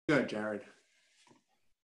Good, Jared.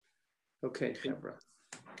 Okay, Chevra.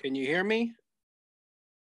 Can you hear me?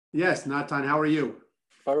 Yes, Natan, how are you?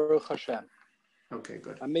 Baruch Hashem. Okay,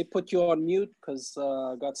 good. I may put you on mute because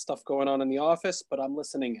I got stuff going on in the office, but I'm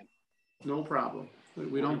listening in. No problem.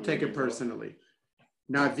 We don't take it personally.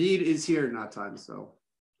 Navid is here, Natan, so.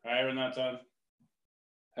 Hi, Natan.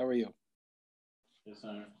 How are you? Yes,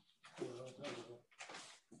 sir.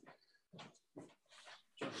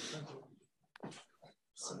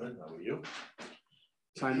 Simon, how are you?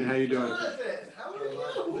 Simon, how you doing? Good. How are you?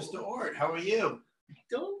 Mr. Ort, how are you?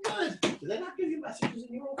 Doing good. Did they not give you messages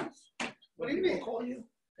in your office? What do you mean? Call you?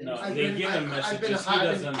 No, they give him messages. He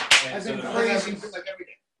doesn't I've answer been them. crazy. Like every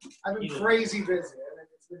day. I've been crazy busy.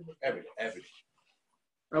 Every day.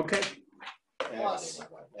 Okay. Plus,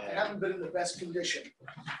 I haven't been in the best condition.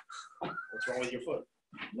 What's wrong with your foot?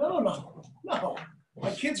 No.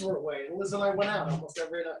 My kids were away, and Liz and I went out almost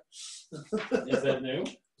every night. Is that new?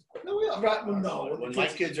 No. When my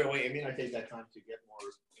kids are away, I mean, I take that time to get more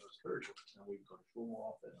spiritual. And we go to shul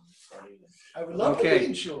often and study. I would love to be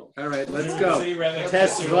in shul. All right, let's go. So you rather-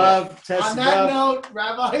 Test Vav. On that note,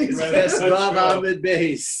 Rabbi. Test Vav Amid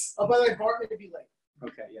Beis. Oh, by the way, Bart may be late.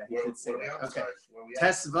 Okay, yeah, he did say that. Okay. Where we at?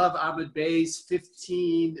 Test Vav Amid Beis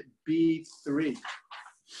 15b3.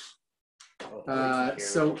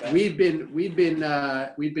 So we've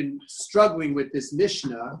been struggling with this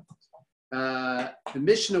Mishnah. The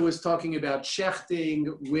Mishnah was talking about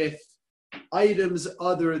shechting with items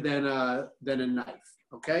other than a knife.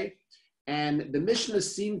 Okay, and the Mishnah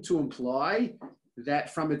seemed to imply that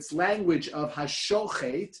from its language of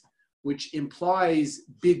hashochet, which implies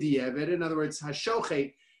bidiyeved. In other words,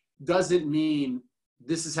 hashochet doesn't mean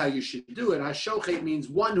this is how you should do it. Hashochet means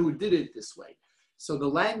one who did it this way. So the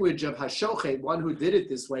language of hashochet, one who did it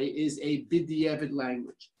this way, is a bidiyeved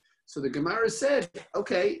language. So the Gemara said,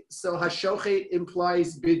 okay, so hashochet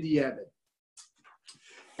implies bidiyeved.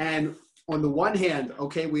 And on the one hand,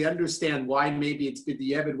 okay, we understand why maybe it's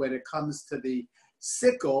bidiyeved when it comes to the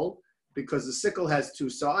sickle, because the sickle has two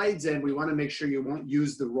sides and we want to make sure you won't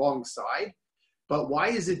use the wrong side. But why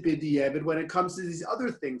is it bidiyeved when it comes to these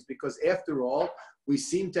other things? Because after all, we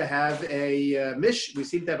seem to have a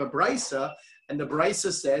brisa, and the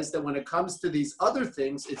brisa says that when it comes to these other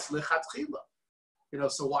things, it's lichatchila.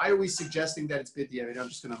 So why are we suggesting that it's bidiyeved? I'm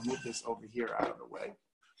just going to move this over here out of the way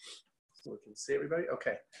so we can see everybody.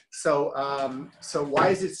 Okay. So why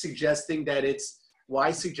is it suggesting that it's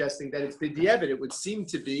bidiyeved? It would seem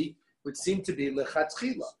to be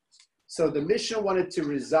lichatchila. So the Mishnah wanted to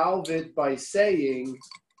resolve it by saying,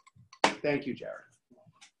 thank you, Jared.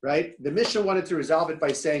 Right? The Mishnah wanted to resolve it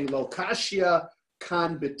by saying, lo kashya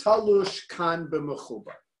kan betalush kan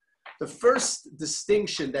b'mechubar. The first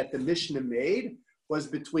distinction that the Mishnah made was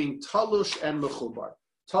between talush and mechubar.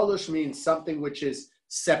 Talush means something which is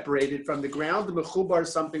separated from the ground. The mechubar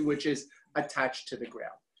is something which is attached to the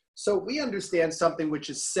ground. So we understand something which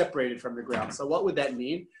is separated from the ground. So what would that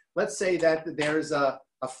mean? Let's say that there's a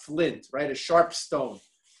flint, right? A sharp stone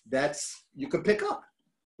that's you could pick up,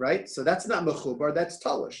 right? So that's not mechubar, that's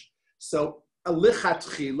talush. So a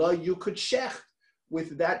lichatchila, you could shecht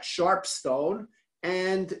with that sharp stone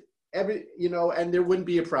and and there wouldn't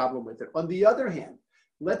be a problem with it. On the other hand,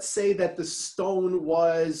 let's say that the stone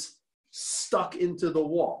was stuck into the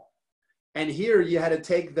wall. And here you had to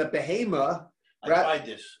take the behema. I tried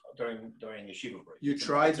this during yeshiva break. You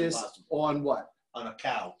tried this impossible. On what? On a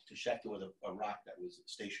cow to shecht it with a rock that was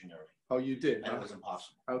stationary. Oh, you did? And it was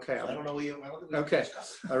impossible. Okay. So I don't know what you. Okay.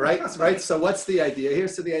 All right. Right. So what's the idea here?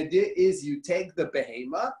 So the idea is you take the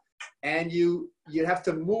behema and you have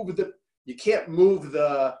to move you can't move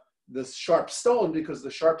the sharp stone because the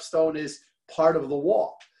sharp stone is part of the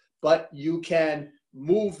wall. But you can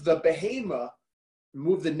move the behema,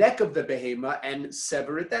 move the neck of the behema and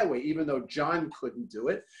sever it that way. Even though John couldn't do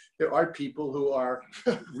it, there are people who are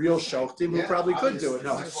real shoftim who probably could do it.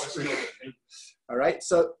 No. All right.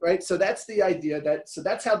 So that's the idea.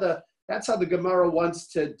 That's how the Gemara wants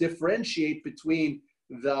to differentiate between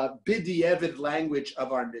the bidiyeved language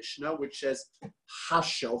of our Mishnah, which says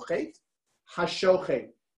hashochet,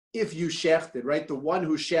 if you shechted, right? The one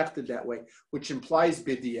who shechted that way, which implies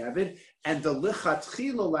bidiyeved, and the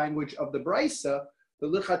lichatchila language of the brisa,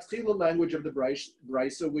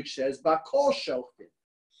 which says bakol shochet.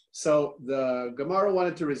 So the Gemara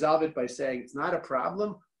wanted to resolve it by saying it's not a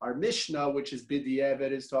problem. Our Mishnah, which is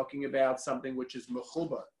bidiyeved, is talking about something which is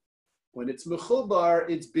mechubar. When it's mechubar,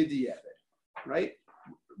 it's bidiyeved, right?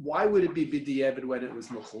 Why would it be bidiyeved when it was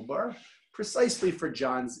mechubar? Precisely for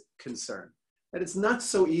John's concern, that it's not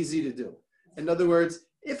so easy to do. In other words,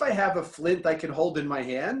 if I have a flint I can hold in my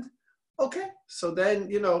hand, Okay, so then,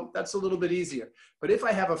 that's a little bit easier. But if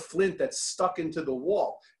I have a flint that's stuck into the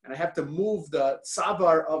wall and I have to move the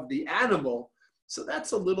tsavar of the animal, so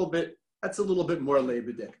that's a little bit more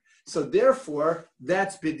lebedik. So therefore,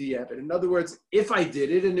 that's b'di'evet. In other words, if I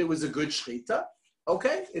did it and it was a good shchita,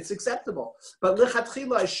 okay, it's acceptable. But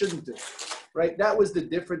lechatchila, I shouldn't do it, right? That was the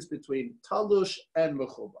difference between talush and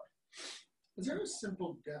mechubar. Is there a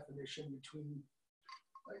simple definition between,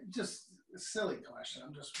 just a silly question,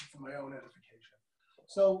 I'm just for my own edification.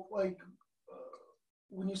 So,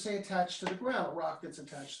 when you say attached to the ground, a rock that's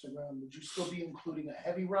attached to the ground, would you still be including a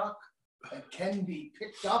heavy rock that can be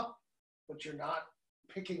picked up, but you're not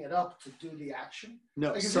picking it up to do the action?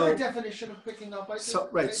 No. Is there a definition of picking up? So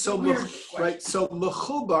mechubar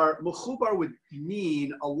would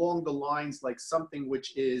mean along the lines like something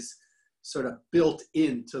which is sort of built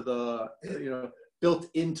into built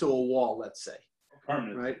into a wall, let's say.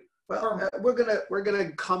 Permanent. Right. Well, we're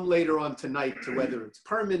gonna come later on tonight to whether it's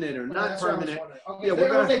permanent or not permanent. Okay.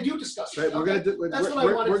 Yeah, they do discuss it. Right, we're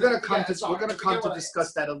gonna come to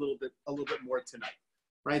discuss that a little bit more tonight.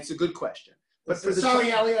 Right, it's a good question. But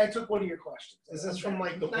Sorry, Ali, I took one of your questions. Is this from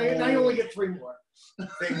like the now you only get 3 more.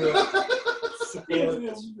 thing with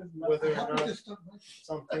whether or not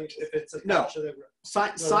something, if it's attached to the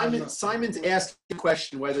Simon's asked the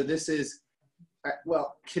question whether this is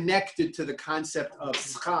connected to the concept of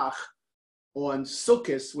schach on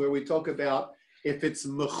Sukkos, where we talk about if it's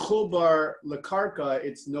mechubar lekarka,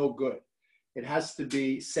 it's no good. It has to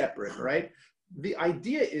be separate, right? The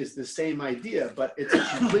idea is the same idea, but it's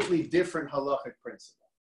a completely different halachic principle.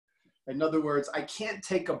 In other words, I can't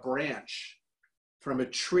take a branch from a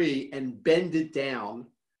tree and bend it down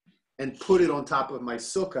and put it on top of my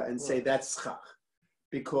sukkah and say that's schach,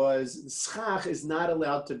 because schach is not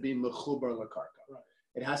allowed to be mechubar lekarka.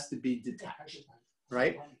 It has to be detached,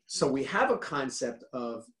 right? So we have a concept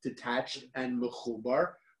of detached and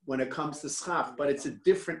mechubar when it comes to schach, but it's a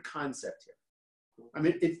different concept here. I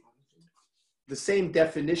mean, it's the same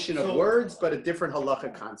definition of words, but a different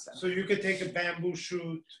halachic concept. So you could take a bamboo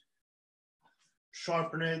shoot,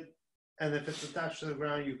 sharpen it, and if it's attached to the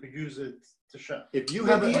ground, you could use it to sharpen. If you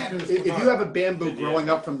have a bamboo growing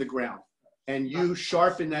up from the ground, and you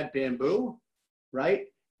sharpen that bamboo, right?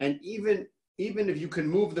 And even if you can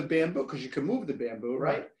move the bamboo, because you can move the bamboo,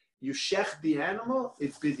 right? You shech the animal,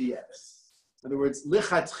 it's b'di'evet. In other words,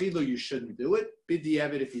 lichatchilu, you shouldn't do it.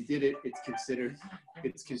 B'di'evet, if you did it, it's considered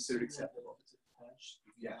acceptable.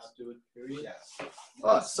 Yes. Yes.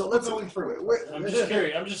 So let's go through. I'm just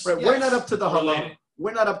curious. We're not up to the halacha.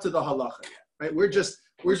 We're not up to the halacha yet, right? We're just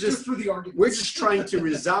through the argument. We're just trying to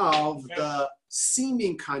resolve the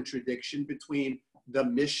seeming contradiction between the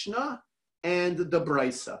Mishnah and the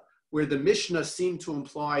Brisa, where the Mishnah seemed to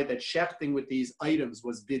imply that shechting with these items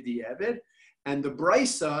was b'di'evet, and the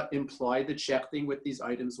Brisa implied that shechting with these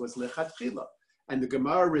items was lechatchila. And the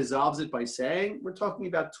Gemara resolves it by saying, we're talking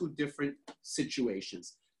about 2 different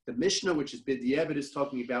situations. The Mishnah, which is b'di'evet, is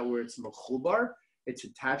talking about where it's mechubar, it's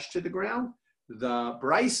attached to the ground. The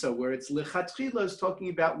Brisa, where it's lechatchila, is talking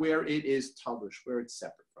about where it is talush, where it's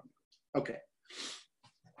separate from it. Okay.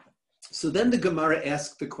 So then the Gemara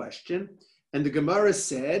asked the question, and the Gemara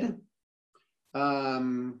said,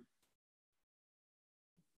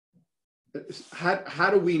 how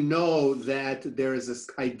do we know that there is this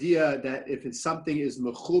idea that if something is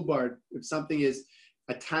mechubar, if something is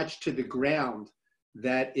attached to the ground,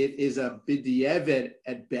 that it is a b'di'evet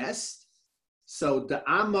at best? So the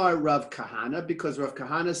Amar Rav Kahana, because Rav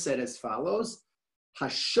Kahana said as follows,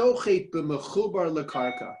 Hashochet b'mechubar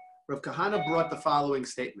lekarka. Rav Kahana brought the following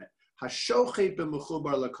statement. Hashochet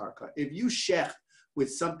b'mechubar lekarka. If you shech with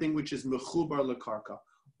something which is mechubar lekarka,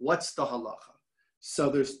 what's the halacha? So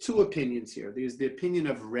there's 2 opinions here. There's the opinion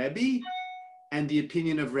of Rebbe and the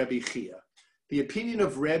opinion of Rebbe Chia. The opinion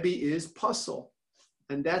of Rebbe is puzzle,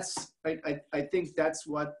 and that's I think that's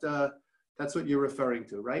what you're referring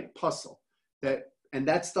to, right? Puzzle. And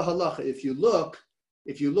that's the halacha. If you look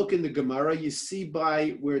in the Gemara, you see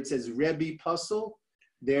by where it says Rebbe puzzle,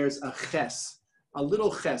 there's a ches, a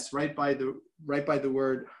little ches right by the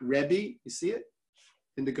word Rebbe. You see it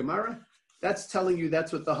in the Gemara? That's telling you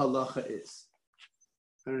that's what the halacha is.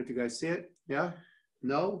 I don't know if you guys see it. Yeah?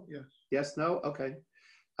 No? Yes. Yes, no? Okay.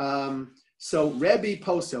 So Rebbe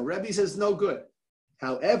posel. Rebbe says no good.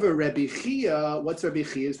 However, Rebbe Chia, what's Rebbe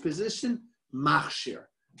Chia's position? Machshir.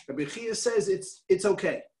 Rebbe Chia says it's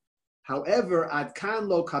okay. However, ad kan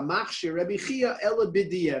lo kamachshir Rebbe Chia ela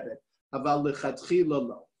b'di'evet aval lechatchila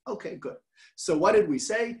lo. Okay, good. So what did we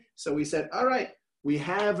say? So we said, all right, we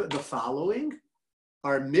have the following.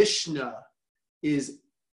 Our Mishnah is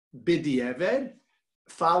b'di'evet,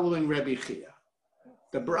 following Rebbe Chia.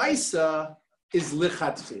 The Brisa is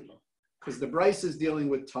lichatchila, because the Brisa is dealing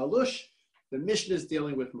with talush, the Mishnah is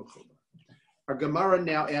dealing with mechubar. Our Gemara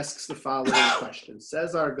now asks the following question.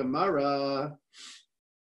 Says our Gemara,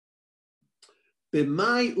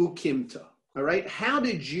 B'mai ukimta. All right, how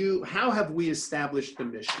have we established the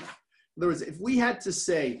Mishnah? In other words, if we had to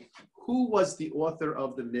say who was the author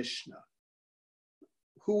of the Mishnah,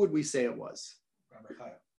 who would we say it was?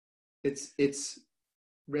 It's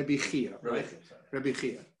Rebbe Chia, right? Rebbe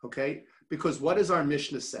Chia, okay? Because what does our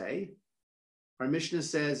Mishnah say? Our Mishnah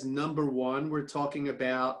says, number one, we're talking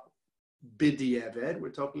about b'di'eved. We're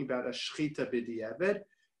talking about a shchita b'di'eved.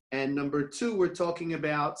 And number two, we're talking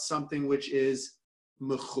about something which is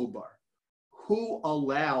mechubar. Who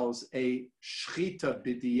allows a shchita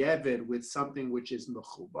b'di'eved with something which is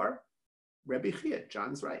mechubar? Rebbe Chia.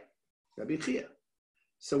 John's right. Rebbe Chia.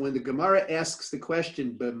 So when the Gemara asks the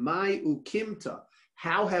question, b'mai ukimta,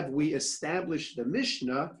 how have we established the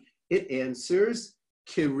Mishnah? It answers,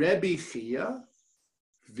 ki Rebbe Chia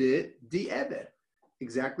v'di'eved.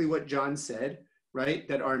 Exactly what John said, right?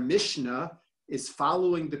 That our Mishnah is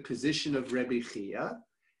following the position of Rebbe Chia,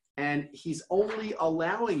 and he's only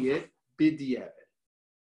allowing it b'di'eved.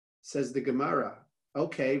 Says the Gemara,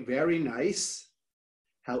 okay, very nice.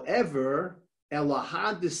 However,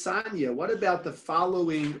 Elahad Desanya, what about the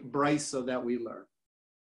following brisa that we learn?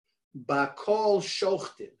 Bakol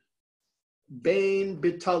shochtin, bein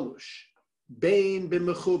bitalush, bein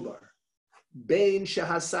b'mechubar, bein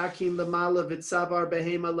shahasakin lamala v'tzavar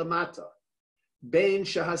behema lamata, bein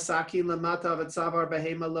shahasakin lamata v'tzavar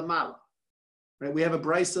behema lamala. Right? We have a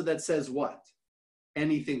brisa that says what?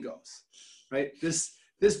 Anything goes. Right? This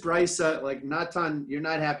brisa, like Natan, you're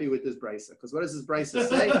not happy with this brisa because what does this brisa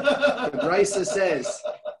say? The brisa says,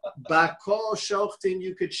 "Bakol shochtin,"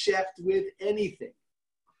 you could shecht with anything.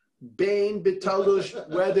 Bein b'talush,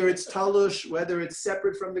 whether it's talush, whether it's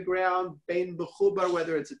separate from the ground. Bein b'chubar,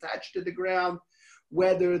 whether it's attached to the ground.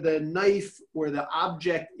 Whether the knife or the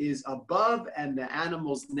object is above and the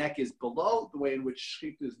animal's neck is below, the way in which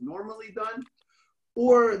shechita is normally done.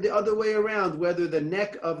 Or the other way around, whether the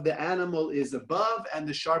neck of the animal is above and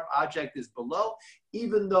the sharp object is below,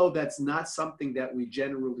 even though that's not something that we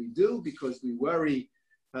generally do because we worry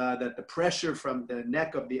that the pressure from the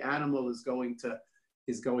neck of the animal is going to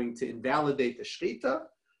invalidate the shechita.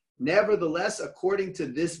 Nevertheless, according to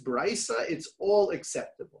this brisa, it's all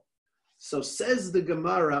acceptable. So says the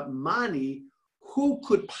Gemara, Mani, who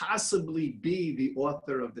could possibly be the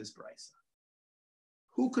author of this brisa?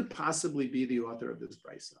 Who could possibly be the author of this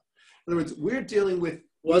brisa? In other words, we're dealing with...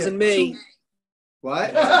 Wasn't me.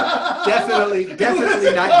 What? definitely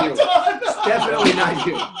not you. Definitely not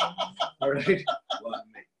you. All right?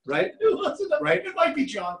 Right? Right? It might be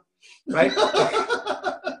John. Right?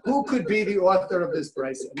 Who could be the author of this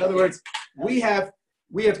brisa? In other words, we have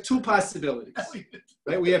two possibilities.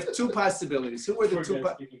 Right? We have two possibilities. Who are the two?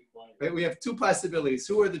 Right? We have two possibilities.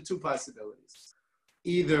 Who are the two possibilities?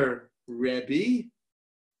 Either Rebbe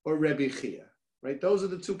or Rebbe Chia, right? Those are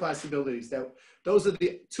the two possibilities. Those are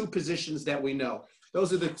the two positions that we know.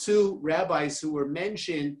 Those are the two rabbis who were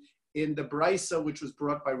mentioned in the brisa, which was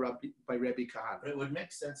brought by Rebbe Kahana. It would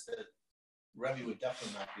make sense that Rebbe would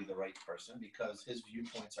definitely not be the right person because his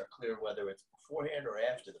viewpoints are clear whether it's beforehand or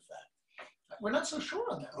after the fact. We're not so sure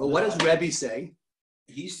on that. Well, what does Rebbe say?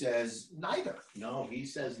 He says Neither. no. He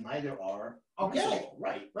says neither are Okay. permissible.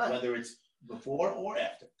 Right. Whether it's before or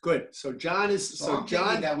after. Good. So John is So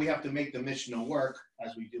John, that we have to make the Mishnah work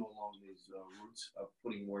as we do along these routes of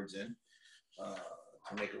putting words in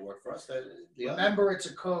to make it work for us. Remember, it's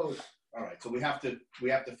a code. All right. So we have to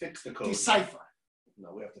fix the code. Decipher.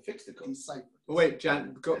 No, we have to fix the code. Decipher. wait,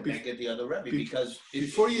 John. Go And make it the other Rebbe because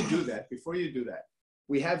before you do that,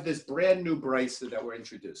 we have this brand new brisa that we're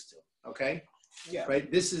introduced to. Okay. yeah. Right.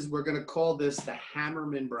 We're going to call this the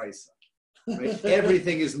Hammerman brisa. Right?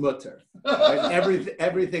 Everything is mutter. Right?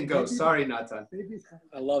 Everything goes. Sorry, Natan.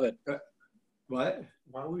 I love it. What?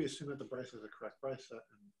 Why would we assume that the brisa is the correct brisa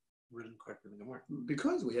and written correctly in the Gemara?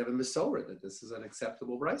 Because we have a misorah that this is an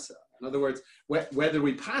acceptable brisa. In other words, whether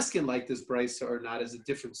we paskin like this brisa or not is a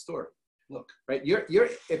different story. Look, right?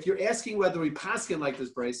 If you're asking whether we paskin like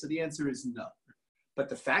this brisa, the answer is no. But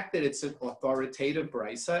the fact that it's an authoritative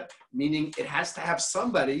brisa, meaning it has to have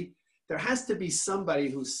somebody. There has to be somebody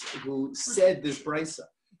who said this brisa.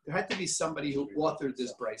 There had to be somebody who authored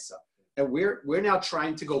this brisa, and we're now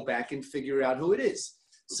trying to go back and figure out who it is.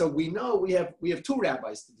 So we know we have two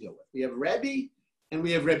rabbis to deal with. We have Rebbe and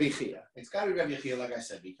we have Rebbe Chia. It's got to be Rebbe Chia, like I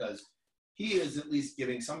said, because he is at least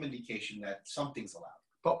giving some indication that something's allowed.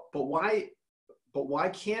 But why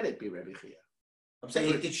can't it be Rebbe Chia? I'm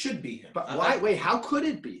saying it should be him. But why? Wait, how could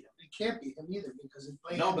it be him? can't be him either because it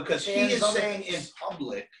blamed No, because he hands is on the- saying in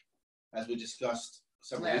public, as we discussed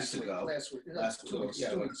several weeks ago, last week, last two week, weeks, yeah,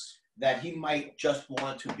 2 like- weeks. that he might just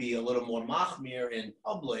want to be a little more machmir in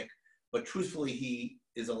public, but truthfully, he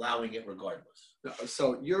is allowing it regardless. No,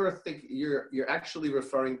 so you're actually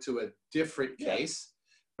referring to a different Yeah. case,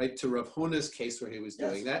 right? To Rav Huna's case where he was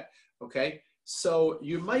doing Yes. that. Okay, so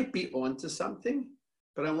you might be onto something,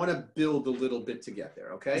 but I want to build a little bit to get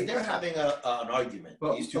there. Okay, They're having an argument.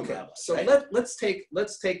 Well, these two okay. rabbis. So right? let's take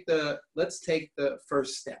the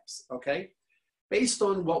first steps. Okay, based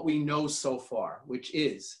on what we know so far, which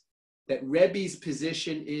is that Rebbe's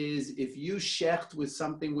position is if you shecht with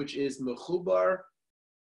something which is mechubar,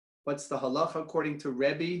 what's the halacha according to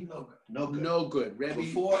Rebbe? No good. no good. No good. Rebbe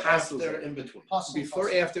Before, passes after, it. in between.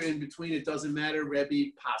 Before, after, in between, it doesn't matter.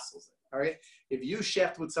 Rebbe passes it. All right. If you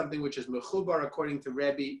shecht with something which is mechubar according to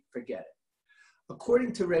Rebbe, forget it.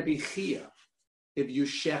 According to Rebbe Chia, if you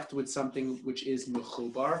shecht with something which is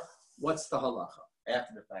mechubar, what's the halacha?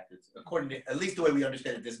 After the fact, it's according to at least the way we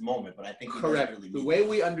understand it this moment, but I think he doesn't Correct. really The mean way it.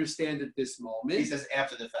 we understand it this He moment, says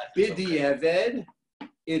after the fact. It's okay. b'di'eved,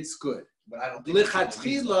 it's good. But I don't think that's what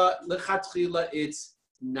he means, though. Lichatchila, it's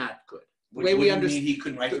not good. The Which way we wouldn't understand, mean he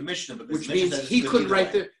couldn't write the Mishnah because which the Mishnah means says it's he good couldn't either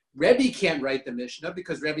write way. the Rebbe can't write the Mishnah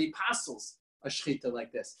because Rebbe passes a shechita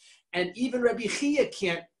like this, and even Rebbe Chia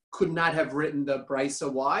could not have written the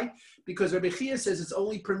brisa. Why? Because Rebbe Chia says it's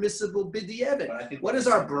only permissible b'di'eved. But I think What does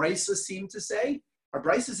our brisa seem to say? Our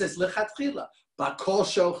brisa says lechatchila. Bakol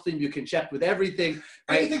shochtim, you can check with everything.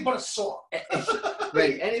 Right? Anything but a saw.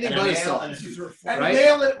 Right, anything And a but a nail saw. and a tooth. And Right? a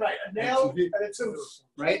nail, right? A nail and a tooth.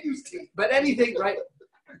 Right? Can't use teeth. But anything, right?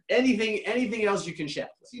 Anything else you can check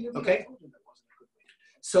with. See, never Okay. told you that wasn't a good way.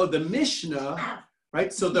 So the Mishnah,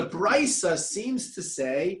 right? So the brisa seems to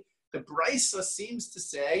say,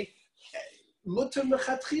 mutter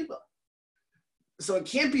lechatchila. So it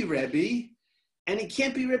can't be Rebbe, and it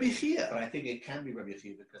can't be Rebbe But Chia. I think it can be Rabbi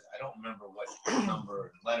Akiva because I don't remember what number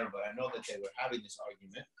and letter, but I know that they were having this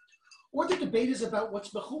argument. Or the debate is about what's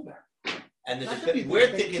mechubar. And That could be we're one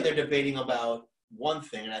thing, thinking too. they're debating about one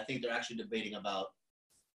thing, and I think they're actually debating about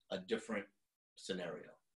a different scenario.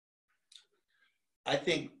 I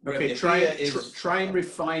think Okay, Rabbi try Akiva is. try and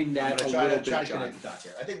refine I'm that a gonna try little to try bit, to John. connect the dots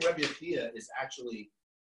here. I think Rabbi Akiva is actually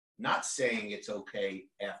not saying it's okay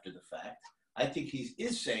after the fact. I think he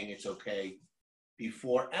is saying it's okay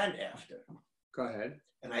before and after. Go ahead.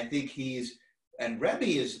 And I think and Rebbe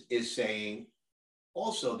is saying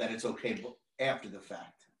also that it's okay after the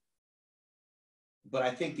fact. But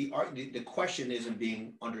I think the question isn't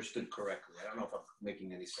being understood correctly. I don't know if I'm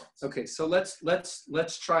making any sense. Okay, so let's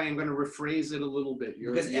try. I'm going to rephrase it a little bit.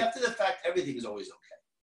 Because after the fact, everything is always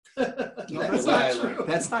okay. No, That's that's what I not learned. true.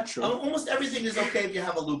 That's not true. Almost everything is okay if you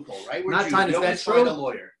have a loophole, right? We're Natan, Jews. is We that always find true? a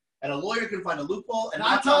lawyer. And a lawyer can find a loophole, and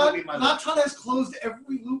Natan would be my lawyer. Natan has closed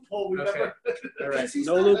every loophole we've Okay. ever. All right. He's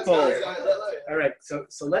No not- loophole. that's not- All right, so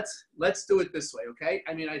let's do it this way, okay?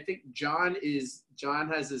 I mean, I think John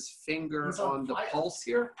has his finger He's on on the fire. pulse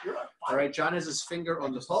here. You're on All right, John has his finger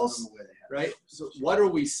on the just don't pulse, remember where they have right? it. So what are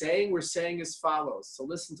we saying? We're saying as follows. So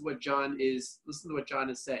listen to what John is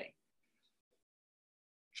saying.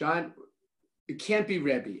 John, it can't be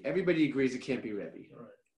Rebbe. Everybody agrees it can't be Rebbe. Right.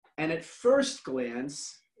 And at first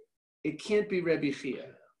glance, it can't be Rebbe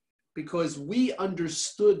Chia. Because we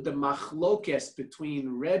understood the machlokes between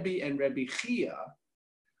Rebbe and Rebbe Chia,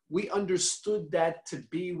 we understood that to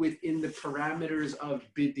be within the parameters of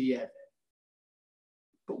b'di'eved.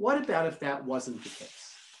 But what about if that wasn't the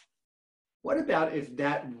case? What about if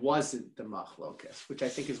that wasn't the machlokes, which I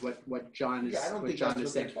think is what John is, Yeah, I don't what think John that's is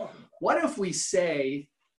what they're saying. talking about. What if we say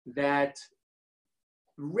that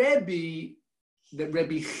Rebbe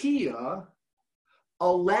Chia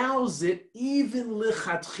allows it even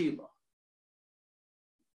lichatchila?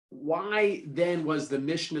 Why then was the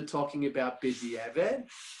Mishnah talking about b'di'eved?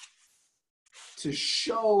 To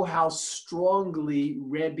show how strongly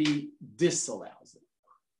Rebbe disallows it.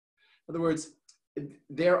 In other words,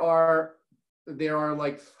 there are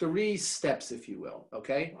like three steps, if you will.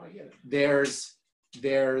 Okay, I get it.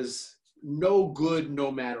 there's no good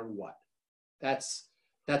no matter what. That's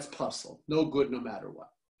puzzle. No good no matter what.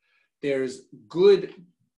 There's good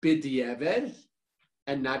b'di'eved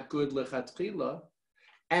and not good lechatchila,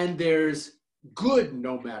 and there's good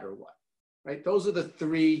no matter what. Right? Those are the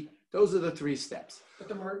three steps. But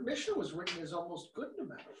the Mishnah was written as almost good no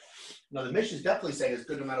matter what. No, the Mishnah is definitely saying it's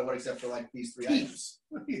good no matter what, except for like these three items.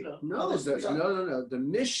 You know? No, no.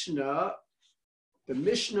 The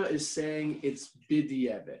Mishnah is saying it's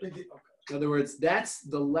b'di'eved. Okay. In other words, that's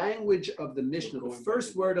the language of the Mishnah. The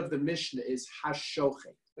first word of the Mishnah is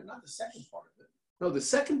hashochet. But not the second part of it. No, the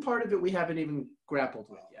second part of it we haven't even grappled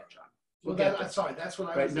with yet, John. Well, get there. sorry, that's what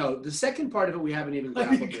I Right, was. no, the second part of it we haven't even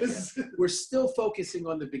grappled with yet. We're still focusing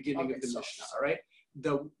on the beginning of the Mishnah, all right?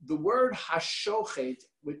 The word hashochet,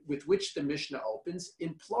 with which the Mishnah opens,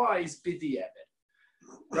 implies b'di'evet,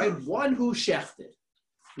 right? One who shechted,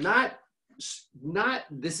 not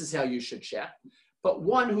this is how you should shecht, but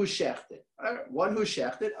one who shechted. All right, one who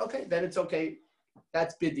shechted, okay, then it's okay.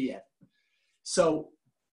 That's b'di'evet. So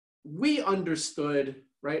we understood,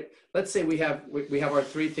 right? Let's say we have our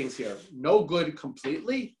three things here: no good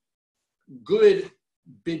completely, good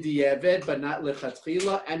b'di'evet, but not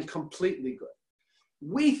lechatchila, and completely good.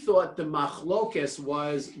 We thought the machlokes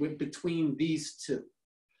was between these two.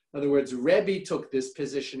 In other words, Rebbe took this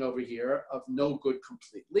position over here of no good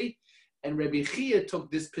completely, and Rebbe Chia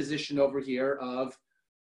took this position over here of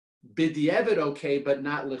b'di'evet okay, but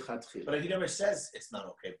not lechatchila. But he never says it's not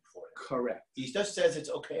okay before. Correct. He just says it's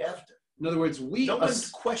okay after. In other words, No one's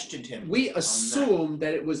questioned him. We assume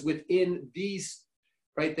that it was within these,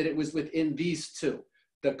 right? That it was within these two.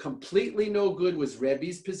 The completely no good was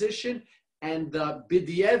Rebbe's position, and the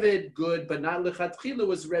b'di'evet good, but not lechatchila,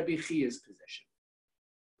 was Rebbe Chia's position.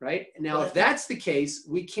 Right? Now, if that's the case,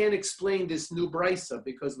 we can't explain this new brisa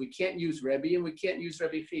because we can't use Rebbe and we can't use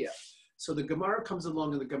Rebbe Chia. So the Gemara comes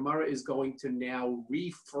along and the Gemara is going to now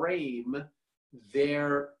reframe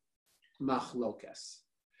their machlokes.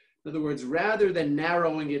 In other words, rather than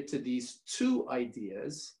narrowing it to these two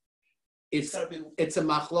ideas, it's a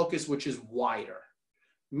machlokes which is wider.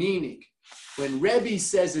 Meaning, when Rebbe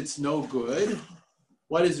says it's no good,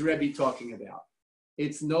 what is Rebbe talking about?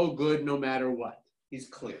 It's no good no matter what. He's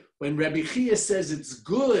clear. When Rebbe Chia says it's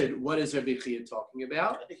good, what is Rebbe Chia talking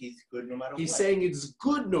about? I think he's good no matter what. He's saying it's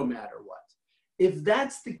good no matter what. If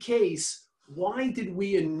that's the case, why did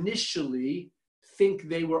we initially think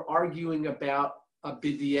they were arguing about a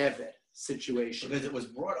b'di'evet situation? Because it was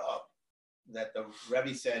brought up that the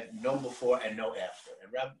Rebbe said no before and no after.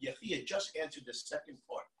 And Rabbi Yechia just answered the second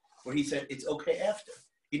part, where he said it's okay after.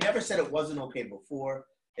 He never said it wasn't okay before,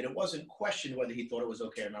 and it wasn't questioned whether he thought it was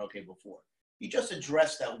okay or not okay before. He just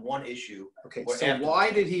addressed that one issue. Okay, so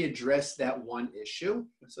why did he address that one issue?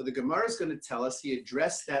 So the Gemara is going to tell us he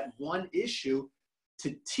addressed that one issue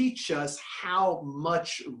to teach us how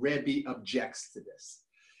much Rebbe objects to this.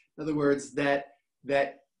 In other words, that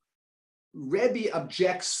Rebbe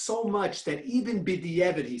objects so much that even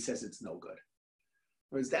b'di'evet he says it's no good.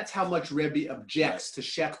 Whereas that's how much Rebbe objects to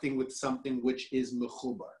shechting with something which is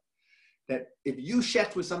mechubar. That if you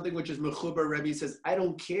shecht with something which is mechubar, Rebbe says, I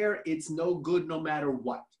don't care, it's no good no matter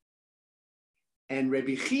what. And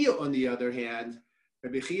Rebbe Chia, on the other hand,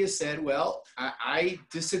 Rebbe Chia said, well, I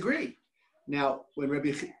disagree. Now, when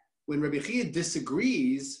Rebbe Chia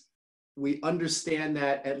disagrees, we understand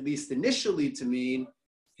that, at least initially, to mean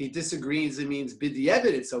he disagrees, it means b'di'evet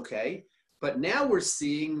it's okay. But now we're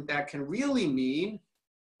seeing that can really mean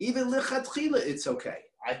even lechatchila it's okay.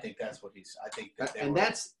 I think that's what he's. I think that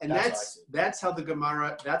that's how the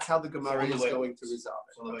Gemara is going to resolve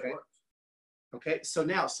it. Okay. Okay. So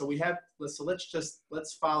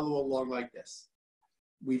let's follow along like this.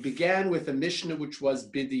 We began with a Mishnah which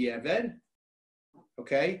was b'di'evet.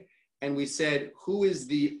 Okay. And we said, who is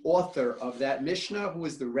the author of that Mishnah? Who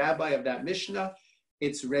is the rabbi of that Mishnah?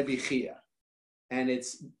 It's Rebbe Chia, and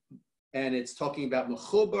it's talking about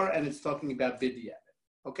mechubar and it's talking about b'di'evet.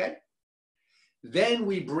 Okay. Then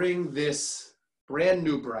we bring this brand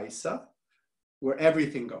new brisa where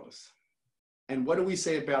everything goes. And what do we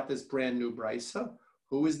say about this brand new brisa?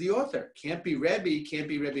 Who is the author? Can't be Rebbe, can't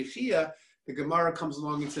be Rebbe Chia. The Gemara comes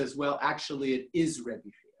along and says, well, actually it is Rebbe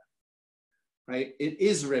Chia, right? It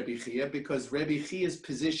is Rebbe Chia because Rebbe Chia's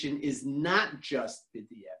position is not just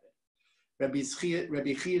b'di'evet.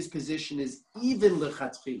 Rebbe Chia's position is even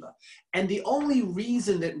lechatchila. And the only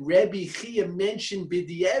reason that Rebbe Chia mentioned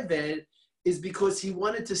b'di'evet is because he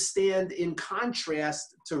wanted to stand in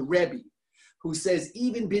contrast to Rebbe, who says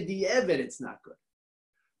even b'di'evet it's not good.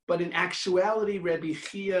 But in actuality, Rebbe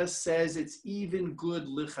Chia says it's even good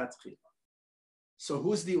lichatchila. So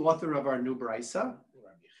who's the author of our new brisa?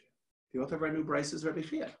 The author of our new brisa is Rebbe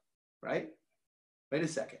Chia, right? Wait a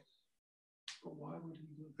second. But why would he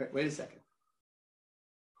do that? Wait a second.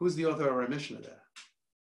 Who's the author of our Mishnah there?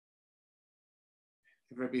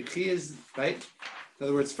 If Rebbe Chia is, right? In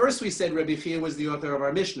other words, first we said Rebbe Chia was the author of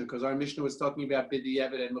our Mishnah because our Mishnah was talking about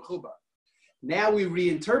b'di'evet and mechubar. Now we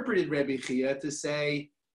reinterpreted Rebbe Chia to say,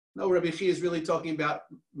 no, Rebbe Chia is really talking about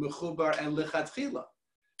mechubar and lichatchila.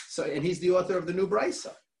 So, and he's the author of the new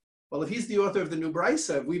brisa. Well, if he's the author of the new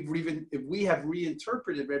brisa, if we have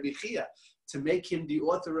reinterpreted Rebbe Chia to make him the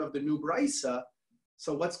author of the new brisa,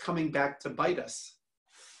 so what's coming back to bite us?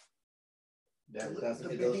 The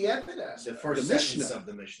The first The sentence Mishnah. of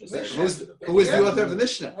the Mishnah. The says Mishnah. Who was the author of the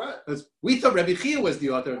Mishnah? Right. Because we thought Rabbi Chia was the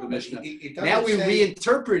author of the But Mishnah. it Now we doesn't say-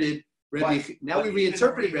 reinterpreted Rabbi. but- Now but we even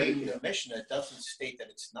reinterpreted reading Rabbi Chia. the Mishnah, it doesn't state that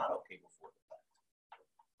it's not okay before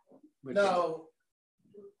the fact. No,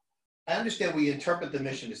 I understand we interpret the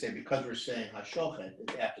Mishnah to say because we're saying Hashochet,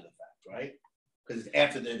 it's after the fact, right? Because it's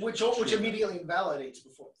after the which immediately invalidates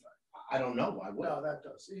before the fact. I don't know why would. No, that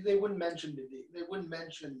does. They wouldn't mention they wouldn't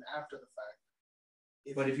mention after the fact.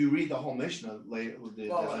 But if you read the whole Mishnah later,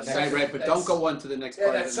 Right, but don't go on to the next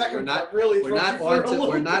part. that of it. second We're not. part really We're not throws you for on a to.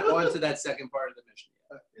 We're loop. not on to that second part of the Mishnah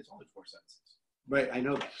yet. it's only 4 sentences. Right, I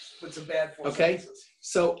know that. It's a bad four Okay. sentences.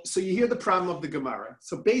 So you hear the problem of the Gemara.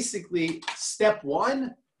 So basically, step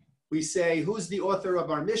one, we say, who's the author of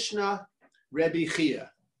our Mishnah? Rebbe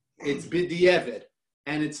Chia. It's B'di'evet,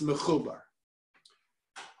 and it's Mechubar.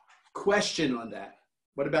 Question on that.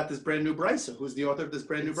 What about this brand new brisa? Who's the author of this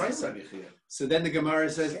brand new brisa? So then the Gemara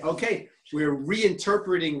says, okay, we're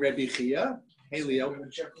reinterpreting Rebbe Chia. Hey, Leo.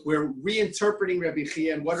 We're reinterpreting Rebbe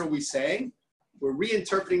Chia, and what are we saying? We're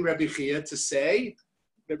reinterpreting Rebbe Chia to say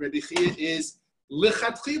that Rebbe Chia is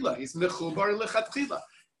lichatchila. He's mechubar lichatchila.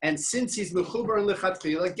 And since he's mechubar and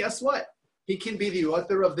lichatchila, guess what? He can be the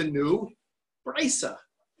author of the new brisa.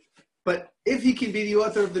 But if he can be the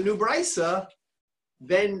author of the new brisa,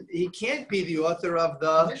 then he can't be the author of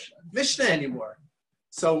the Mishnah anymore.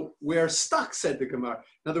 So we're stuck, said the Gemara.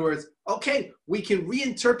 In other words, okay, we can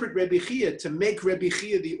reinterpret Rebbe Chia to make Rebbe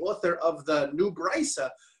Chia the author of the new brisa,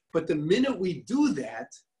 but the minute we do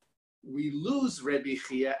that, we lose Rebbe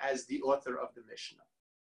Chia as the author of the Mishnah.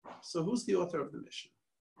 So who's the author of the Mishnah?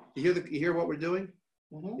 You hear what we're doing?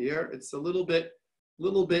 Mhm. Here, it's a little bit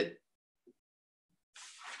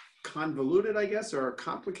convoluted, I guess, or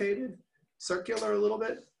complicated, circular a little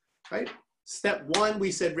bit, right? Step one,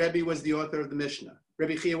 we said Rebbe was the author of the Mishnah.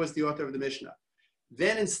 Rebbe Chia was the author of the Mishnah.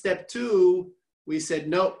 Then in step two, we said,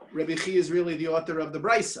 no, Rebbe Chia is really the author of the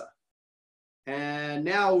Brisa. And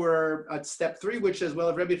now we're at step three, which says, well,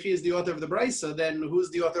 if Rebbe Chia is the author of the Brisa, then who's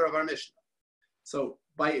the author of our Mishnah? So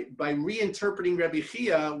by reinterpreting Rebbe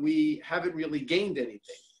Chia, we haven't really gained anything.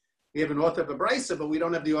 We have an author of a Brisa, but we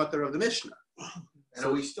don't have the author of the Mishnah. And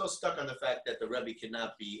are we still stuck on the fact that the Rebbe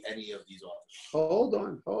cannot be any of these authors? Hold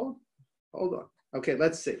on. Okay,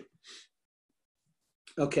 let's see.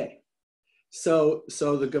 Okay, so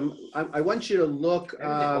I want you to look.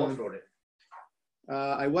 Maybe they both wrote it.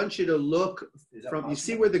 I want you to look Is that from. You possible?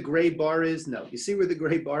 see where the gray bar is? No, you see where the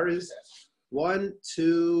gray bar is? 1,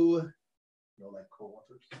 2, No, like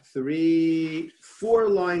co-authors? 3, 4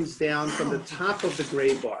 lines down from the top of the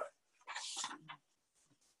gray bar.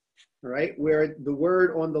 All right, where the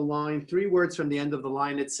word on the line, 3 words from the end of the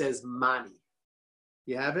line, it says mani.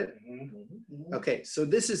 You have it? Okay, so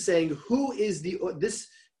this is saying who is this?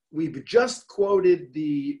 We've just quoted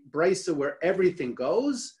the brisa where everything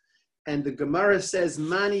goes, and the Gemara says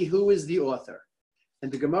mani, who is the author?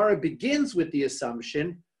 And the Gemara begins with the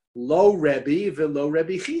assumption lo Rebbe velo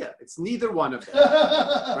Rebbe Chia. It's neither one of them,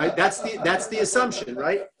 right? That's the assumption,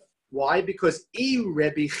 right? Why? Because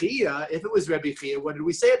Rebbe Chia, if it was Rebbe Chia, what did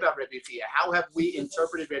we say about Rebbe Chia? How have we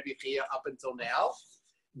interpreted Rebbe Chia up until now?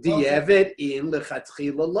 Di'evet in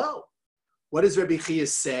lechatchila lo. What does Rebbe Chia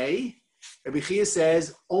say? Rebbe Chia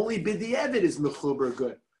says only b'di'evet is mechuber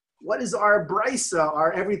good. What does our brisa,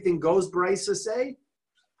 our everything goes brisa say?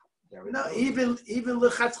 No, even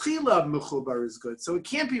lechatchila mechuber is good. So it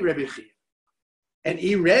can't be Rebbe Chia. And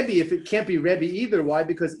Rebbe, if it can't be Rebbe either, why?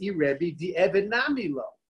 Because Rebbe di'evet nami lo.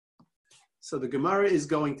 So the Gemara is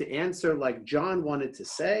going to answer like John wanted to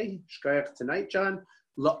say. Shkayach tonight, John.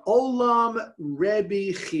 La'olam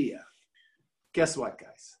Rebbe Chia. Guess what,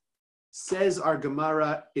 guys? Says our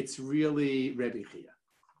Gemara, it's really Rebbe Chia.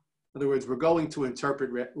 In other words, we're going to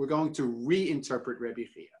reinterpret Rebbe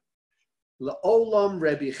Chia. La'olam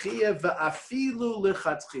Rebbe Chia va'afilu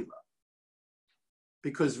lechatchila.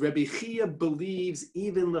 Because Rebbe Chia believes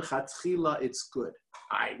even lechatchila it's good.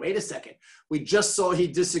 All right, wait a second. We just saw he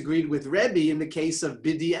disagreed with Rebbe in the case of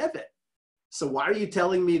B'di'evet. So why are you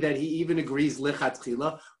telling me that he even agrees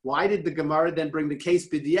lichatchila? Why did the Gemara then bring the case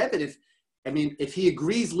b'di'evet? If he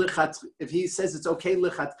agrees if he says it's okay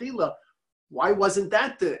lichatchila, why wasn't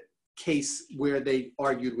that the case where they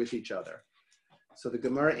argued with each other? So the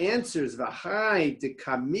Gemara answers, V'hai de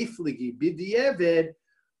kamifligi b'di'evet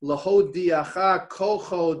lahodiacha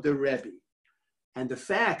kocho de Rebbe. And the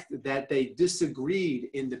fact that they disagreed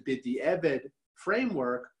in the b'di'evet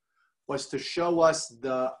framework was to show us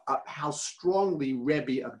how strongly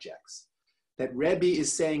Rebbe objects. That Rebbe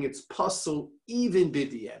is saying it's puzzle even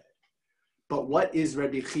b'di'evet. But what is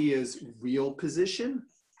Rebbe Chia's real position?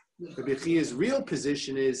 Rebbe Chia's real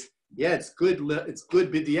position is Yeah, it's good. It's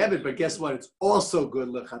good b'diavad, but guess what? It's also good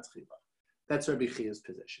lechatchila. That's Rabbi Chia's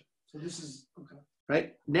position. So this is okay.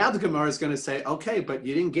 Right now, the Gemara is going to say, okay, but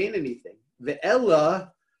you didn't gain anything. The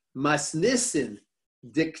Ella masnisin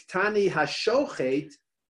diktani hashochet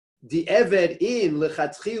di'eved in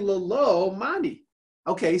lechatchila lo mani.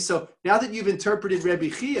 Okay, so now that you've interpreted Rabbi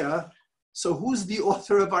Chia, so who's the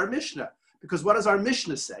author of our Mishnah? Because what does our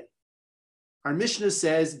Mishnah say? Our Mishnah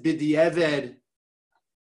says b'di'eved,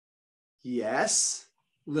 yes,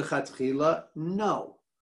 lechatchila, no.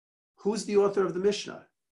 Who's the author of the Mishnah?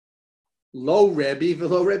 Lo Rebbe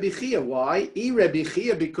v'lo Rebbe Chia. Why? Rebbe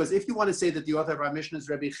Chia, because if you want to say that the author of our Mishnah is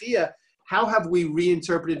Rebbe Chia, how have we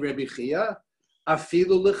reinterpreted Rebbe Chia?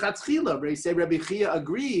 Afilu lechatchila. They say Rebbe Chia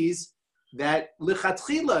agrees that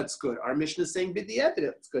lechatchila it's good. Our Mishnah is saying b'di'eved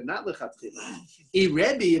it's good, not lechatchila.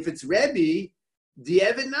 Rebbe, if it's Rebbe,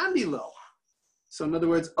 di'eved nami lo. So in other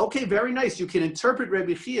words, okay, very nice. You can interpret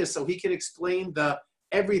Rebbe Chia so he can explain the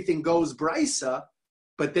everything goes brisa,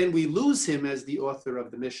 but then we lose him as the author of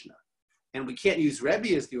the Mishnah. And we can't use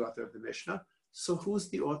Rebbe as the author of the Mishnah. So who's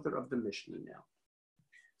the author of the Mishnah now?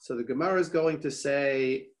 So the Gemara is going to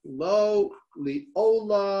say, Lo li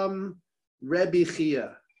olam Rebbe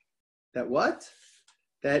Chia. That what?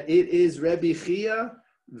 That it is Rebbe Chia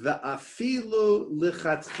va'afilu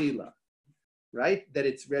lichatchila. Right? That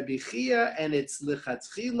it's Rebbe Chia and it's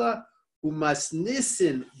lichatchila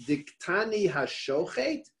umasnisin diktani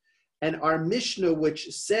hashochet. And our Mishnah, which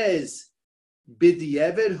says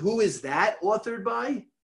b'di'eved, who is that authored by?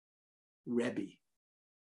 Rebbe.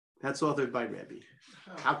 That's authored by Rebbe.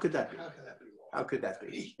 How could that be? How could that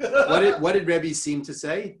be? What did Rebbe seem to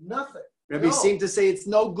say? Nothing. Rebbe seemed to say it's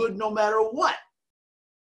no good no matter what.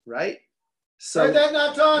 Right? So Heard that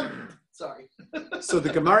not done. Sorry. So the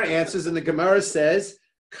Gemara answers, and the Gemara says,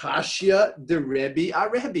 Kashya de Rebbe a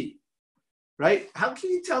Rebbe. Right? How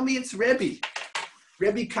can you tell me it's Rebbe?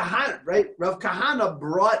 Rebbe Kahana, right? Rav Kahana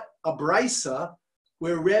brought a brisa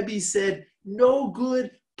where Rebbe said, no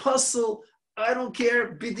good, puzzle, I don't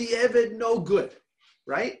care, b'di'eved, no good,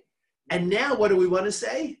 right? And now what do we want to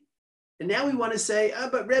say? And now we want to say,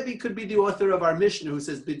 but Rebbe could be the author of our Mishnah who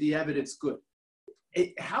says b'di'eved, it's good.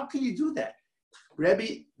 How can you do that?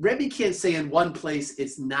 Rebbe can't say in one place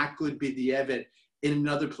it's not good b'di'eved, in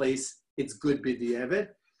another place it's good b'di'eved.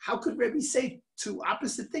 How could Rebbe say two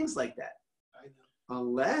opposite things like that?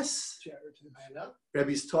 Unless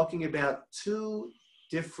Rebbe's talking about two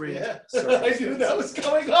different I knew that was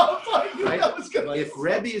coming up. If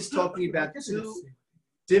Rebbe is talking about two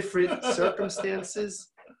different circumstances,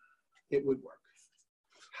 it would work.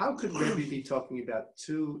 How could Rebbe be talking about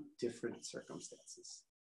two different circumstances?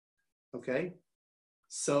 Okay,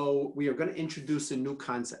 so we are going to introduce a new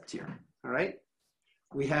concept here. All right,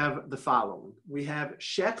 we have the following. We have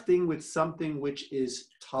shechting with something which is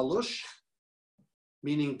talush,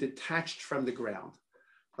 meaning detached from the ground.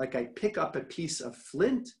 Like I pick up a piece of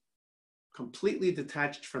flint, completely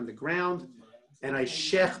detached from the ground, and I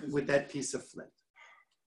shecht with that piece of flint.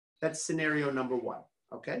 That's scenario number one,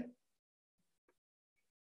 okay?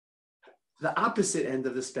 The opposite end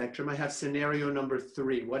of the spectrum, I have scenario number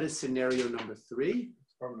three. What is scenario number three?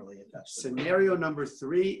 Permanently attached. Scenario number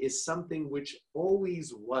three is something which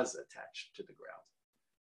always was attached to the ground.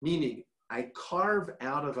 Meaning, I carve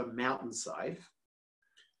out of a mountainside,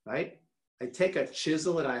 right? I take a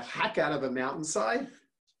chisel and I hack out of a mountainside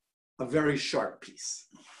a very sharp piece.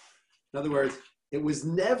 In other words, it was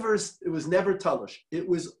never talush. It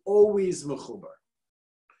was always mechubar.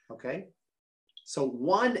 Okay? So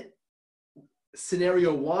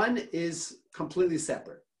scenario one is completely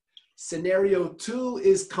separate. Scenario two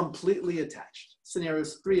is completely attached. Scenario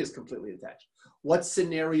three is completely attached. What's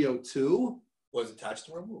scenario two? Was attached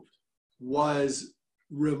and removed. Was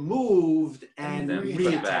removed and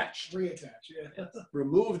reattached. Reattached, yeah.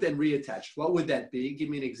 Removed and reattached. What would that be? Give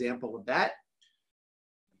me an example of that.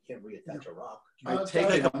 You can't reattach a rock. I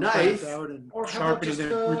take a knife. Or how about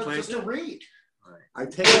just a reed? I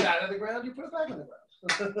take Put it out of the ground, you put it back on the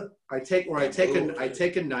ground. I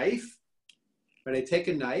take a knife, but I take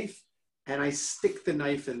a knife and I stick the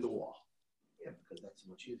knife in the wall. Yeah, because that's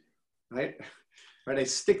much easier. Right? Right, I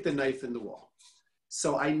stick the knife in the wall.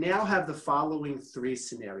 So I now have the following three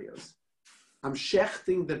scenarios. I'm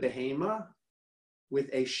shechting the behema with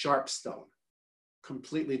a sharp stone,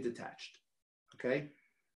 completely detached. Okay?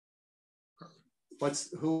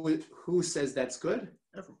 Who says that's good?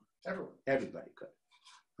 Everyone. Everybody could.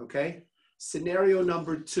 Okay? Scenario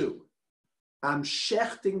number two. I'm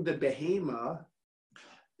shechting the behema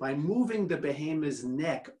by moving the behema's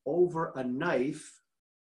neck over a knife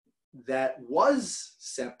that was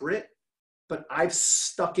separate, but I've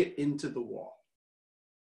stuck it into the wall.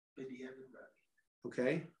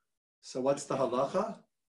 Okay, so what's the halacha?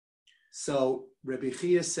 So Rebbe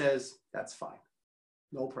Chia says that's fine,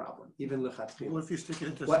 no problem, even lechatchila. Well, if you stick it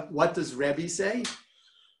into What does Rebbe say?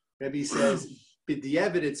 Rebbe says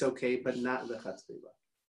b'diavad it's okay, but not lechatchila.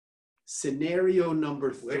 Scenario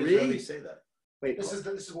number Where does three. Rebbe say that? Wait, This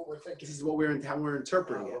is what we're thinking. this is what how we're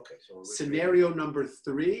interpreting it. Okay, so Scenario number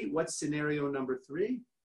three. What's scenario number three?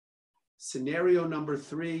 Scenario number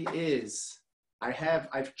three is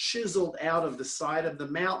I've chiseled out of the side of the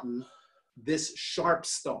mountain this sharp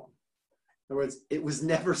stone. In other words, it was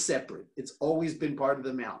never separate. It's always been part of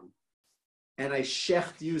the mountain. And I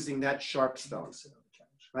shecht using that sharp stone.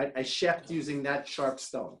 Right? I shecht using that sharp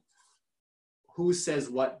stone. Who says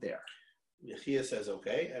what there? Yechia says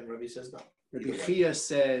okay, and Rebbe says no. Rabbi Chia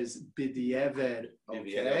says b'diavad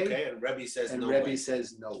okay, and Rebbe says and no Rebbe way.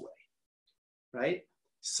 says no way. Right?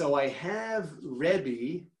 So I have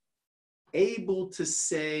Rebbe able to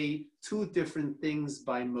say two different things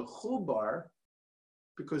by mechubar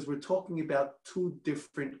because we're talking about two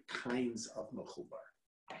different kinds of mechubar.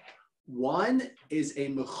 One is a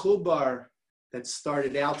mechubar that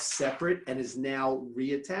started out separate and is now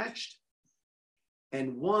reattached.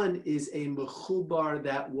 And one is a mechubar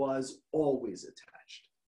that was always attached.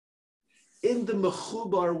 In the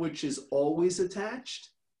mechubar which is always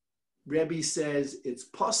attached, Rebbe says it's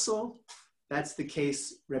puzzle. That's the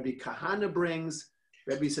case Rebbe Kahana brings.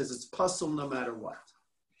 Rebbe says it's puzzle no matter what.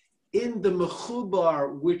 In the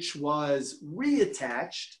mechubar which was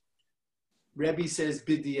reattached, Rebbe says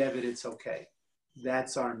b'diavad it's okay.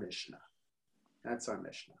 That's our Mishnah. That's our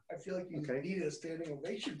Mishnah. I feel like you Okay. needed a standing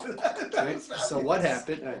ovation for that. Right? So what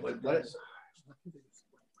happened?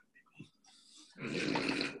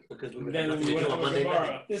 Because we Then we would have a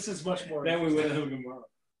Gemara. This is much more. Then we would have a Gemara.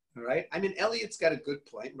 All right. I mean, Elliot's got a good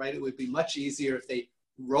point, right? It would be much easier if they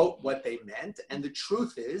wrote what they meant. And the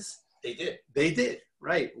truth is, they did. they did,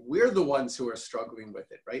 right? We're the ones who are struggling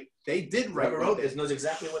with it, right? They did write Whoever what wrote they- this knows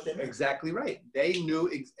exactly what they meant. Exactly right. They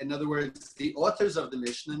knew, in other words, the authors of the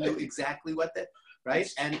Mishnah knew exactly what that,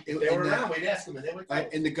 right? And If they were around, we'd ask them, and they would tell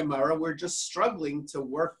us. in the Gemara, we're just struggling to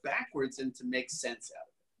work backwards and to make sense out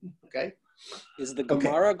of it. Okay? Is the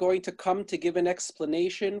Gemara going to come to give an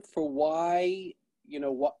explanation for why,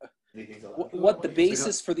 what the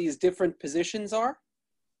basis for these different positions are?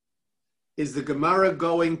 Is the Gemara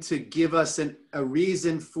going to give us a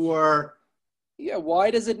reason for? Yeah, why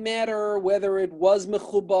does it matter whether it was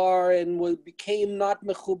mechubar and became not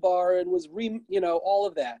mechubar and was all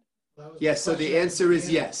of that? Yes, so the answer is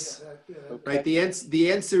yes. Right?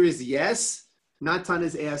 The answer is yes. Natan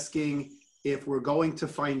is asking if we're going to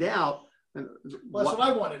find out. Well, that's what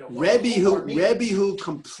I want to know. Rebbe who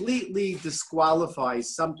completely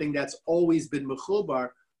disqualifies something that's always been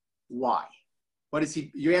mechubar, why? What is he?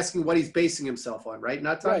 You're asking what he's basing himself on, right?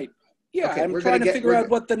 Natan? Right. Yeah, Okay, I'm trying to figure out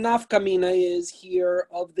what the nafkamina is here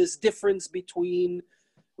of this difference between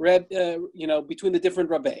between the different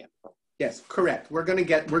rabbeim. Yes, correct. We're gonna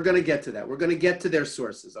get to that. We're gonna get to their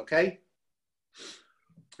sources, okay?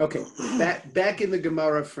 Okay, back in the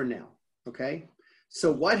Gemara for now. Okay.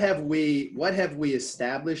 So what have we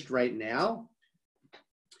established right now?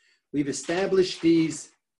 We've established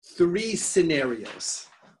these three scenarios.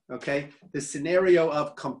 Okay. The scenario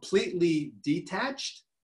of completely detached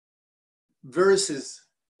versus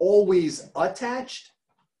always attached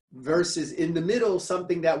versus in the middle,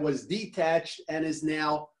 something that was detached and is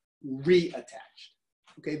now reattached.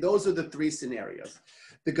 Okay, those are the three scenarios.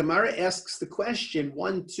 The Gemara asks the question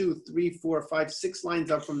 1, 2, 3, 4, 5, 6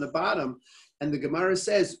 lines up from the bottom, and the Gemara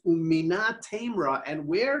says, Umina Tamra, and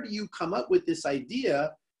where do you come up with this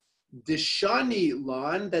idea, Dishani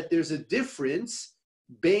Lan, that there's a difference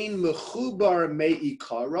Bein Mechubar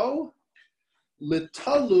Me'ikaro,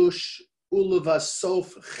 Litalush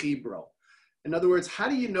Ulavasof Chibro. In other words, how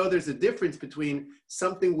do you know there's a difference between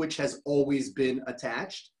something which has always been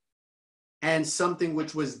attached and something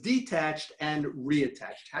which was detached and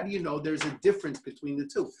reattached? How do you know there's a difference between the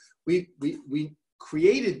two? We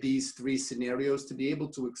created these three scenarios to be able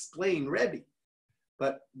to explain Rebbe.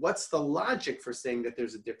 But what's the logic for saying that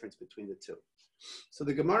there's a difference between the two? So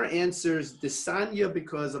the Gemara answers Desanya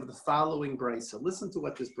because of the following brisa. Listen to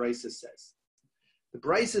what this brisa says. The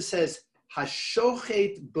brisa says,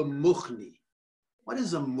 Hashochet b'muchni. What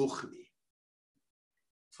is a muchni?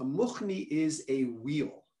 A muchni is a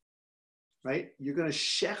wheel, right? You're going to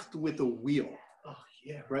shecht with a wheel. Oh,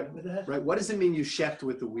 yeah. Right? Remember that? Right? What does it mean you shecht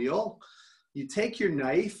with the wheel? You take your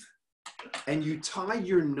knife and you tie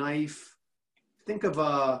your knife. Think of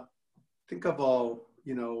a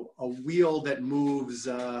wheel that moves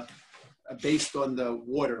based on the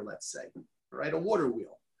water, let's say, right? A water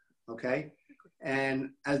wheel, okay?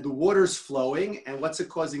 And as the water's flowing, and what's it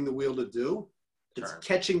causing the wheel to do? It's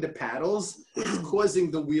catching the paddles, it's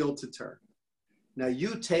causing the wheel to turn. Now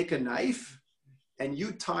you take a knife and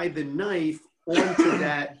you tie the knife onto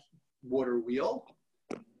that water wheel,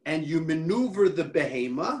 and you maneuver the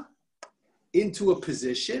behema into a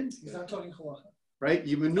position. He's not talking halacha. Right?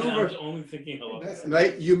 You I maneuver. was only thinking halacha.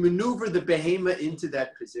 Right? You maneuver the behema into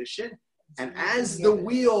that position, and as the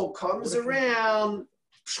wheel comes around,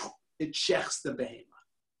 it checks the behema.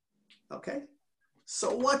 Okay?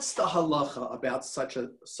 So what's the halacha about such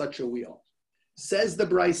a wheel? Says the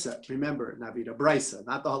Brisa. Remember, Navida, Brisa,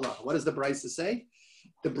 not the halacha. What does the Brisa say?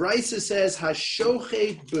 The Brisa says,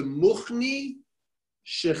 Hashochet b'muchni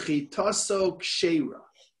shechitaso ksheira.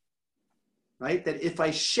 Right? That if I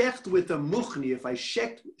shecht with a muchni, if I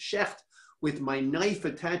shecht with my knife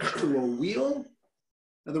attached to a wheel,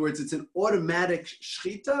 in other words, it's an automatic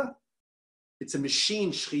shchita, it's a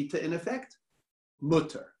machine shchita in effect,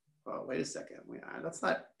 mutter. Oh, wait a second. That's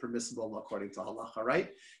not permissible according to halacha,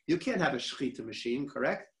 right? You can't have a shchita machine,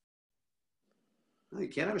 correct? No, you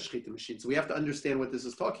can't have a shchita machine. So we have to understand what this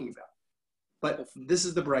is talking about. But this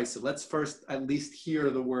is the brisa. Let's first at least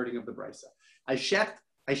hear the wording of the brisa. I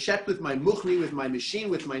shecht with my muchni, with my machine,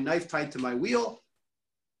 with my knife tied to my wheel.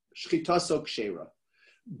 Shchitaso ksheira.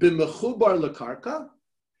 B'mechubar lekarka.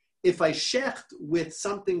 If I shecht with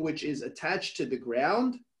something which is attached to the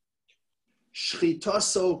ground,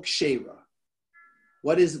 shchitaso ksheira.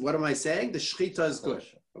 What am I saying? The shchita is good.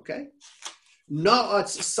 Okay?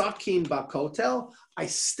 Na'atz sakin bakotel. I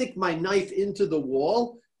stick my knife into the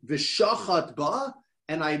wall, v'shachat ba,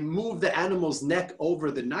 and I move the animal's neck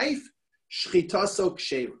over the knife. Shchitaso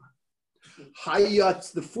ksheira.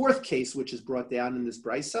 Hayat, the fourth case which is brought down in this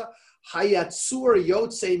brisa, hayatsur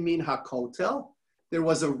yotze min hakotel. There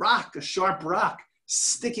was a rock, a sharp rock,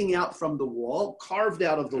 sticking out from the wall, carved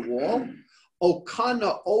out of the wall.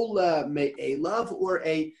 Okana ola me'elav, or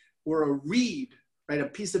a reed, right, a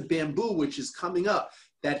piece of bamboo which is coming up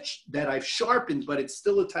that I've sharpened, but it's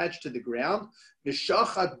still attached to the ground.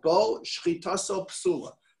 V'shachat bo shchitaso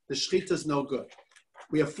psula. The shchita is no good.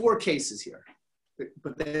 We have four cases here,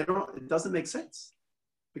 but it doesn't make sense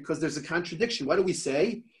because there's a contradiction. What do we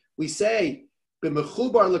say? We say,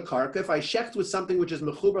 b'mechubar lekarka, if I shecht with something which is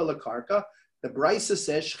mechubar lekarka, the brisa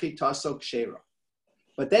says shchitaso ksheira.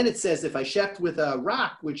 But then it says if I shecht with a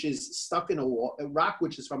rock which is stuck in a wall, a rock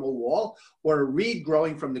which is from a wall, or a reed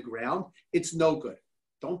growing from the ground, it's no good.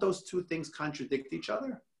 Don't those two things contradict each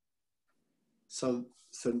other? So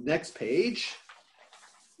next page,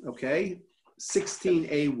 okay,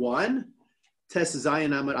 16a1, Tes Zayin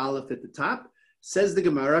Amud Aleph at the top, says the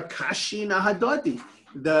Gemara, Kashina Hadadi.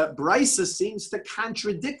 The brisa seems to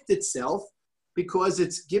contradict itself because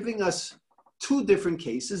it's giving us two different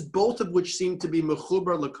cases, both of which seem to be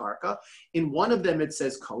mechubar lekarka. In one of them it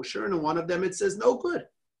says kosher, and in one of them it says no good.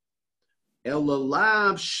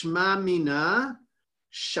 Elalav shma mina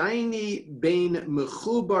shiny bein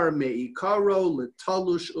mechubar meikaro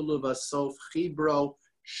letalush uluvasof chibro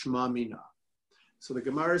shma mina. So the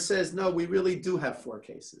Gemara says, no, we really do have four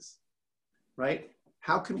cases, right?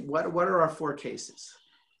 What are our four cases,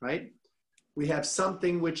 right? We have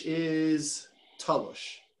something which is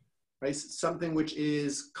talush, right? Something which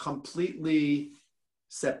is completely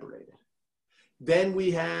separated. Then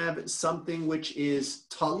we have something which is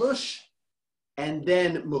talush and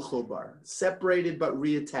then mechubar, separated but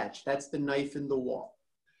reattached. That's the knife in the wall.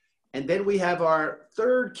 And then we have our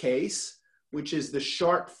third case, which is the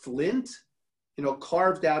sharp flint,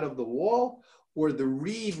 carved out of the wall, or the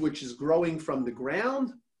reed which is growing from the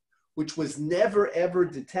ground, which was never ever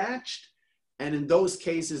detached. And in those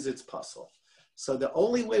cases, it's puzzle. So the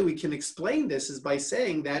only way we can explain this is by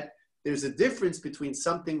saying that there's a difference between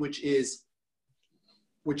something which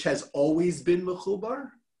has always been mechubar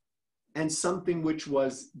and something which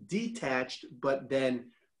was detached but then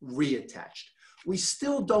reattached. We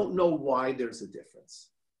still don't know why there's a difference.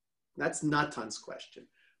 That's Natan's question.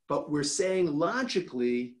 But we're saying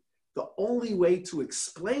logically, the only way to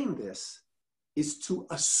explain this is to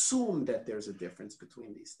assume that there's a difference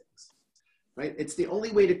between these things, right? It's the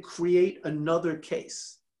only way to create another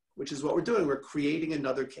case, which is what we're doing. We're creating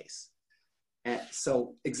another case. And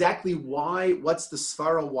so exactly what's the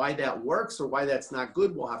svara, why that works or why that's not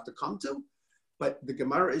good, we'll have to come to. But the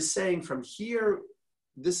Gemara is saying from here,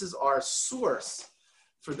 this is our source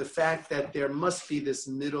for the fact that there must be this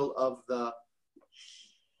middle of the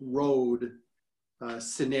road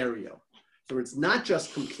scenario. So it's not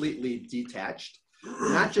just completely detached,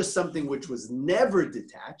 not just something which was never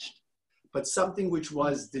detached, but something which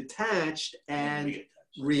was detached and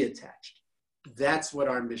reattached. That's what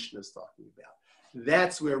our Mishnah is talking about.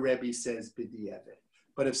 That's where Rebbe says b'di'evet.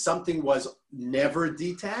 But if something was never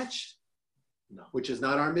detached, No. which is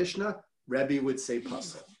not our Mishnah, Rebbe would say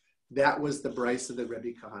puzzle. That was the brisa that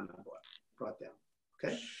Rebbe Kahana brought down.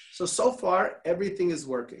 Okay? So far, everything is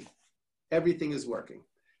working. Everything is working.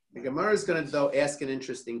 The Gemara is going to, though, ask an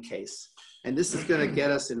interesting case. And this is going to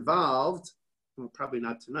get us involved, well, probably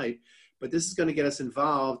not tonight, but this is going to get us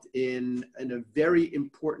involved in a very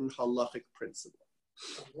important halachic principle.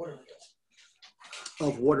 Water wheels.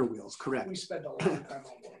 Of water wheels, correct. We spend a lot of time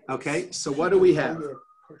on water wheels. Okay, so what do we have?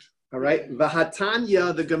 All right,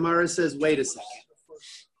 Vahatanya, the Gemara says, wait a second.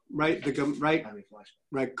 Right,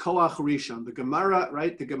 right, Koach Rishon. The Gemara,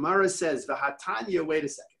 right? The Gemara says, Vahatanya, wait a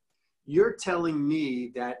second. You're telling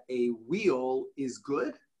me that a wheel is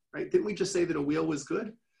good, right? Didn't we just say that a wheel was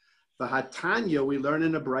good? Vahatanya, we learn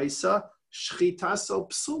in a brisa, shchitaso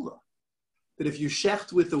psula. That if you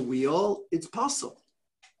shecht with a wheel, it's pasul.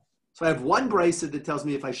 So I have one brisa that tells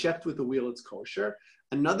me if I shecht with a wheel, it's kosher.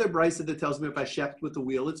 Another brisa that tells me if I shecht with the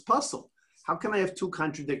wheel, it's pasul. How can I have two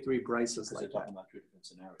contradictory brisas like that? About two different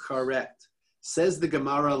scenarios. Correct. Says the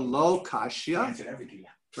Gemara, lo kashya.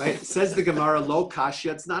 Right? Says the Gemara, lo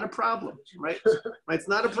kashya. It's not a problem. Right? It's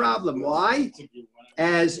not a problem. Why?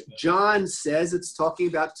 As John says, it's talking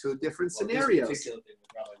about two different scenarios.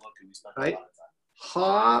 Right?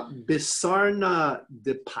 Ha bisarna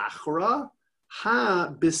de pachra,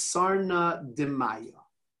 ha bisarna de maya.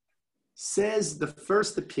 Says the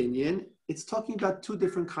first opinion, it's talking about two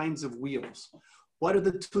different kinds of wheels. What are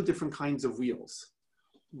the two different kinds of wheels?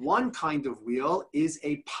 One kind of wheel is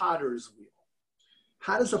a potter's wheel.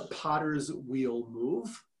 How does a potter's wheel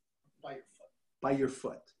move? By your foot. By your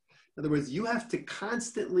foot. In other words, you have to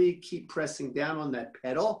constantly keep pressing down on that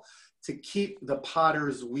pedal to keep the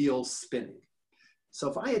potter's wheel spinning. So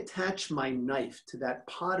if I attach my knife to that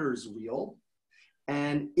potter's wheel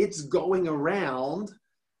and it's going around,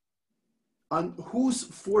 on whose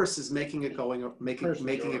force is making it it go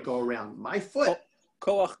around? My foot.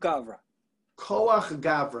 Koach Gavra. Koach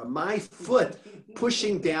Gavra. My foot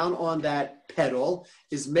pushing down on that pedal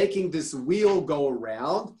is making this wheel go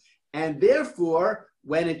around, and therefore,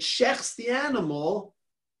 when it shechs the animal,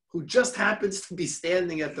 who just happens to be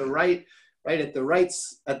standing at the at the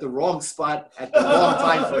wrong spot at the wrong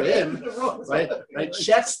time for him, right,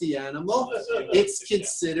 shechs the animal, it's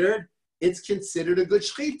considered a good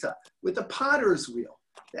shechita with a potter's wheel.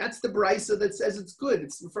 That's the brisa that says it's good.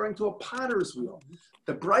 It's referring to a potter's wheel.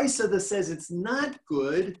 The brisa that says it's not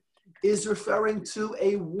good is referring to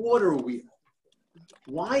a water wheel.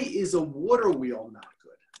 Why is a water wheel not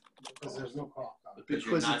good? Because there's no koach.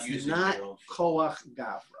 Because it's not koach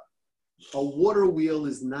gavra. A water wheel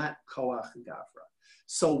is not koach gavra.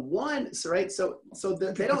 So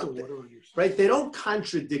they don't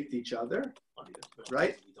contradict each other,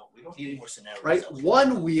 right? We don't need any more scenarios. Right,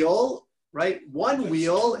 one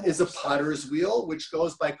wheel is a potter's wheel, which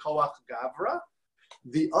goes by koach gavra.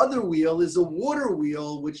 The other wheel is a water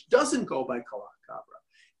wheel, which doesn't go by koach gavra.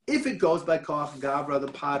 If it goes by koach gavra,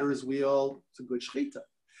 the potter's wheel, it's a good shechita.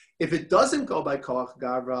 If it doesn't go by koach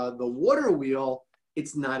gavra, the water wheel,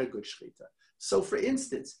 it's not a good shechita. So for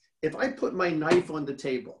instance, if I put my knife on the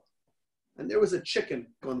table, and there was a chicken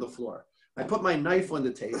on the floor, I put my knife on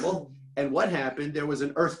the table, and what happened? There was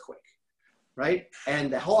an earthquake, right? And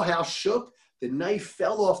the whole house shook, the knife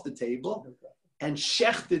fell off the table, and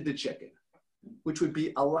shechted the chicken, which would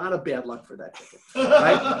be a lot of bad luck for that chicken,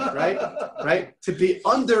 right? To be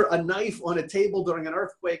under a knife on a table during an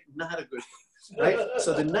earthquake, not a good thing, right?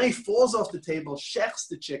 So the knife falls off the table, shechs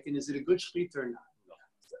the chicken. Is it a good shechita or not?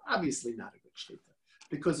 It's obviously not a good shechita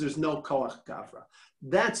because there's no koach gavra.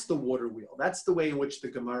 That's the water wheel. That's the way in which the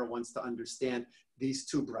Gemara wants to understand these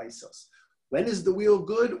two brisos. When is the wheel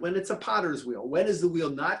good? When it's a potter's wheel. When is the wheel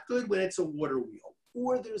not good? When it's a water wheel.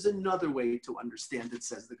 Or there's another way to understand it,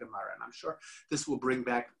 says the Gemara. And I'm sure this will bring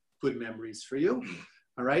back good memories for you.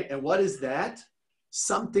 All right. And what is that?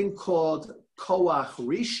 Something called koach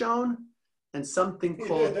rishon and something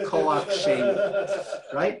called koach sheni.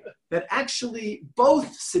 Right? That actually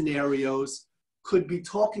both scenarios could be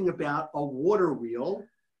talking about a water wheel,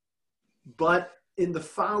 but with the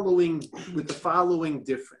following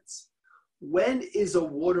difference. When is a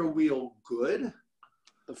water wheel good?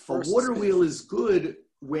 A water wheel is good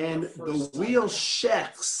when the wheel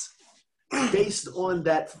shechs based on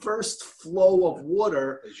that first flow of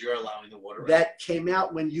water you're allowing the water that came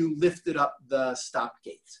out when you lifted up the stop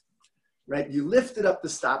gate. Right? You lifted up the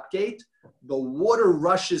stop gate, the water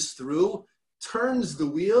rushes through, turns the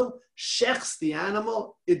wheel, shechs the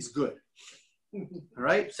animal, it's good. All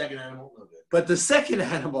right? Second animal, no good. But the second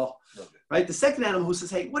animal, right? The second animal who says,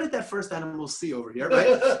 hey, what did that first animal see over here,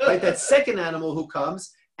 right? Right? That second animal who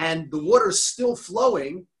comes and the water's still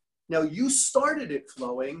flowing. Now you started it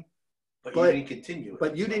flowing, But you didn't continue it.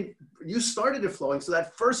 but you started it flowing. So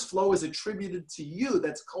that first flow is attributed to you.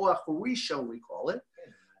 That's koach rishon, we call it.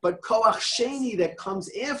 But koach sheni that comes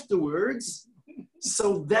afterwards,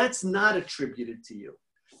 so that's not attributed to you.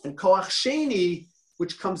 And koach sheni,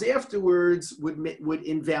 which comes afterwards, would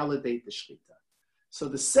invalidate the shechita. So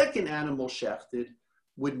the second animal shechted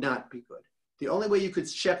would not be good. The only way you could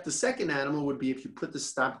shecht the second animal would be if you put the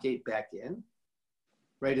stop gate back in,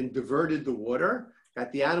 right, and diverted the water, got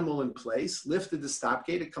the animal in place, lifted the stop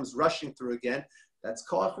gate, it comes rushing through again. That's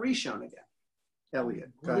koach rishon again. Elliot,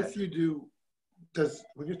 go What ahead. if you do,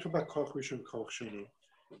 when you talk about koach rishon, koach sheni,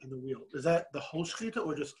 and the wheel, is that the whole shechita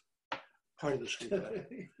or just part of the shechita?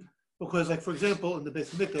 Because, like, for example, in the Beis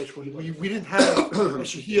Mikdash, when we didn't have a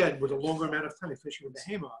shehiyah with a longer amount of time, especially with the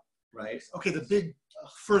hema. Right. Okay, the big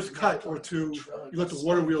first cut or two, you let the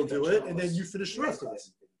water wheel do it, and then you finish the rest of it.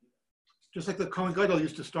 Just like the Kohen Gadol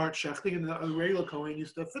used to start shechting, and the regular Kohen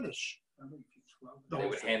used to finish. They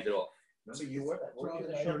would hand it off. You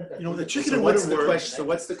know, the chicken So and what's wouldn't the work. question? So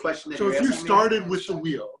what's the question that So you're if you asking me? started with the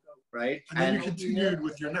wheel, Right, and then you continued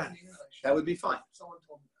with your knife, that would be fine.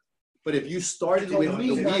 But if you started with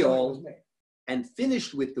the wheel and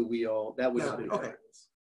finished with the wheel, that would not be okay. good.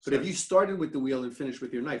 But if you started with the wheel and finished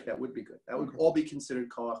with your knife, that would be good. That would all be considered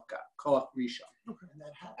koach rishon.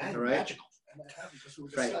 And All right. magical.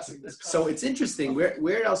 Right. So it's interesting.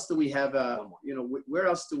 Where else do we have where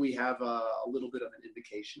else do we have a little bit of an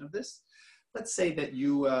indication of this? Let's say that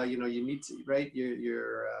you need to, right?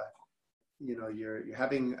 You're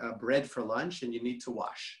having bread for lunch and you need to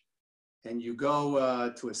wash, and you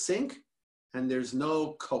go to a sink, and there's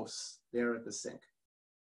no kos there at the sink.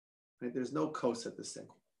 Right? There's no kos at the sink.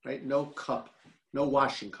 Right? No cup, no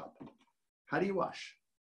washing cup. How do you wash?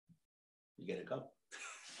 You get a cup.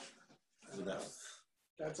 Without.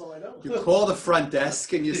 That's all I know. You call the front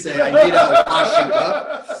desk and you say, "I need a washing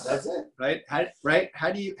cup." That's it. Right?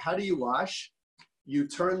 How do you wash? You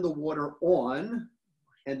turn the water on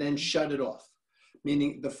and then shut it off.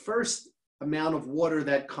 Meaning the first amount of water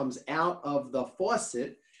that comes out of the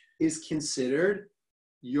faucet is considered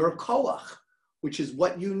your koach, which is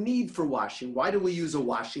what you need for washing. Why do we use a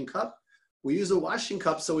washing cup? We use a washing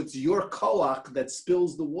cup so it's your koach that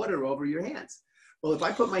spills the water over your hands. Well, if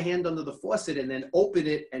I put my hand under the faucet and then open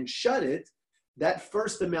it and shut it, that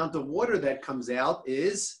first amount of water that comes out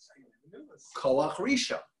is koach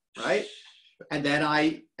rishon, right? And then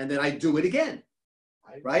I do it again,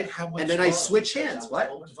 right? And then I switch hands.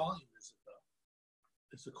 What? What volume is it though?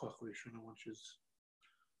 It's the koach rishon, which is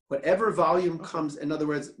Whatever volume comes. In other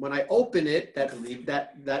words, when I open it,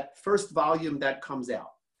 that first volume that comes out.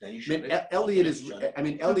 Then you I shut mean, it. Elliot is. I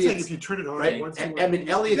mean, I'm saying Elliot's if you turn it on, right. once I mean,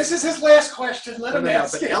 Elliot. This is his last question. Let him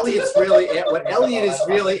ask But it. Elliot's really what Elliot is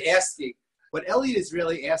really asking. What Elliot is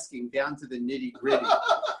really asking, down to the nitty gritty,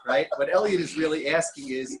 right? What Elliot is really asking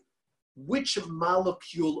is, which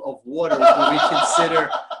molecule of water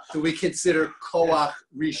do we consider koach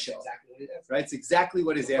rishon? Right? It's exactly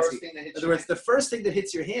what he's asking. In other words, the first thing that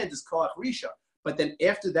hits your hand is koach rishon. But then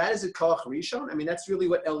after that, is it koach rishon? I mean, that's really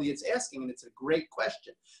what Elliot's asking, and it's a great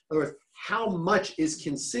question. In other words, how much is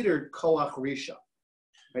considered koach rishon?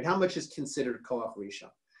 Right? How much is considered koach rishon?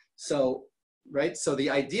 So, right? So the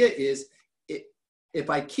idea is, if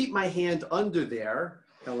I keep my hand under there,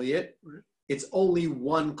 Elliot, it's only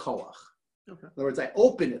one koach. Okay. In other words, I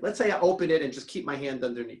open it. Let's say I open it and just keep my hand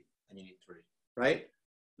underneath. And you need 3. Right?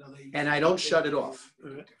 And I don't shut it off.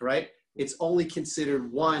 Right? It's only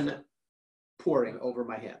considered one pouring over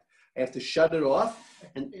my hand. I have to shut it off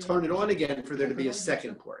and turn it on again for there to be a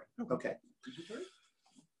second pouring. Okay.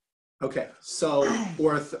 Okay. So,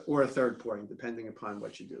 or a third pouring, depending upon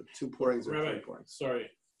what you do. 2 pourings or 3 pourings. Sorry.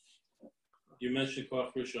 You mentioned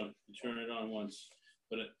koach rishon. You turn it on once,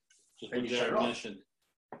 but just And what you shut it Jared off. mentioned,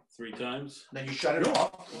 3 times. Then you shut it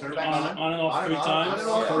off. Turn it back On and off 3 on, times. on and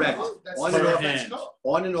off. Correct. On and Per off. hand.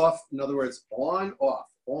 On and off. In other words, on, off,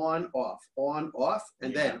 on, off, on, off,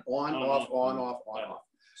 and then on, off, on, off, on, off.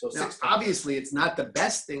 So Now, 6 times. obviously, it's not the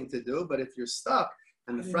best thing to do, but if you're stuck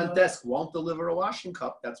and the front desk won't deliver a washing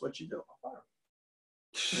cup, that's what you do.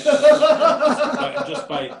 Just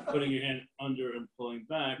by putting your hand under and pulling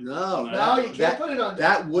back. No, No, you can't put it on.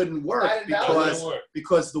 that wouldn't work That because work.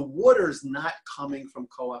 because the water's not coming from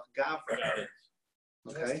koach gavra. Got it.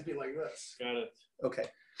 It has Okay. to be like this. Got it. Okay.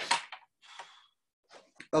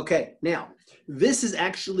 Okay. Now, this is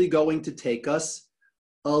actually going to take us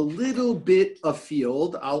a little bit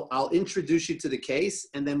afield. I'll introduce you to the case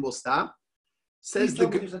and then we'll stop. Says the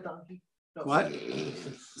Please tell me there's a donkey. What?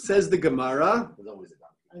 Says the Gemara.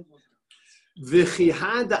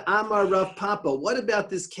 V'chihad amar Rav Papa. What about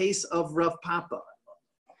this case of Rav Papa?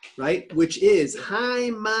 Right? Which is,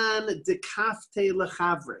 Haiman dekafte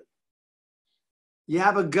lechavre. You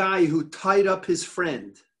have a guy who tied up his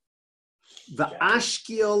friend.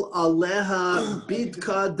 V'ashkil aleha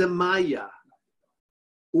bidka demaya.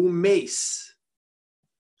 Umes.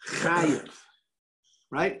 Chayev.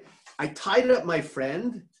 Right? I tied up my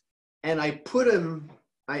friend and I put him,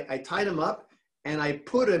 I tied him up and I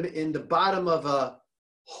put him in the bottom of a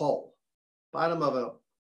hole, bottom of a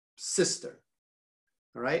cistern.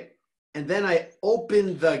 All right? And then I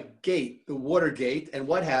opened the gate, the water gate, and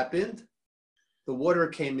what happened? The water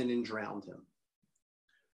came in and drowned him.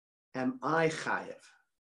 Am I chayev?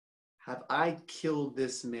 Have I killed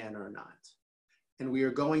this man or not? And we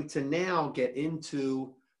are going to now get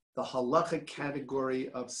into the halachic category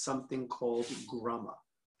of something called grama.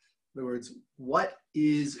 In other words, what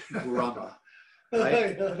is grama?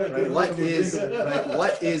 Right? What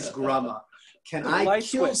is grama? Can I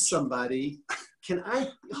kill somebody? Can I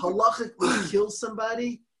halachically kill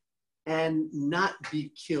somebody and not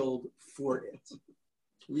be killed for it?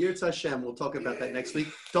 Yirtz Hashem, we'll talk about that next week.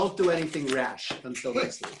 Don't do anything rash until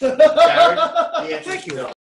next week. Jared, the answer is no.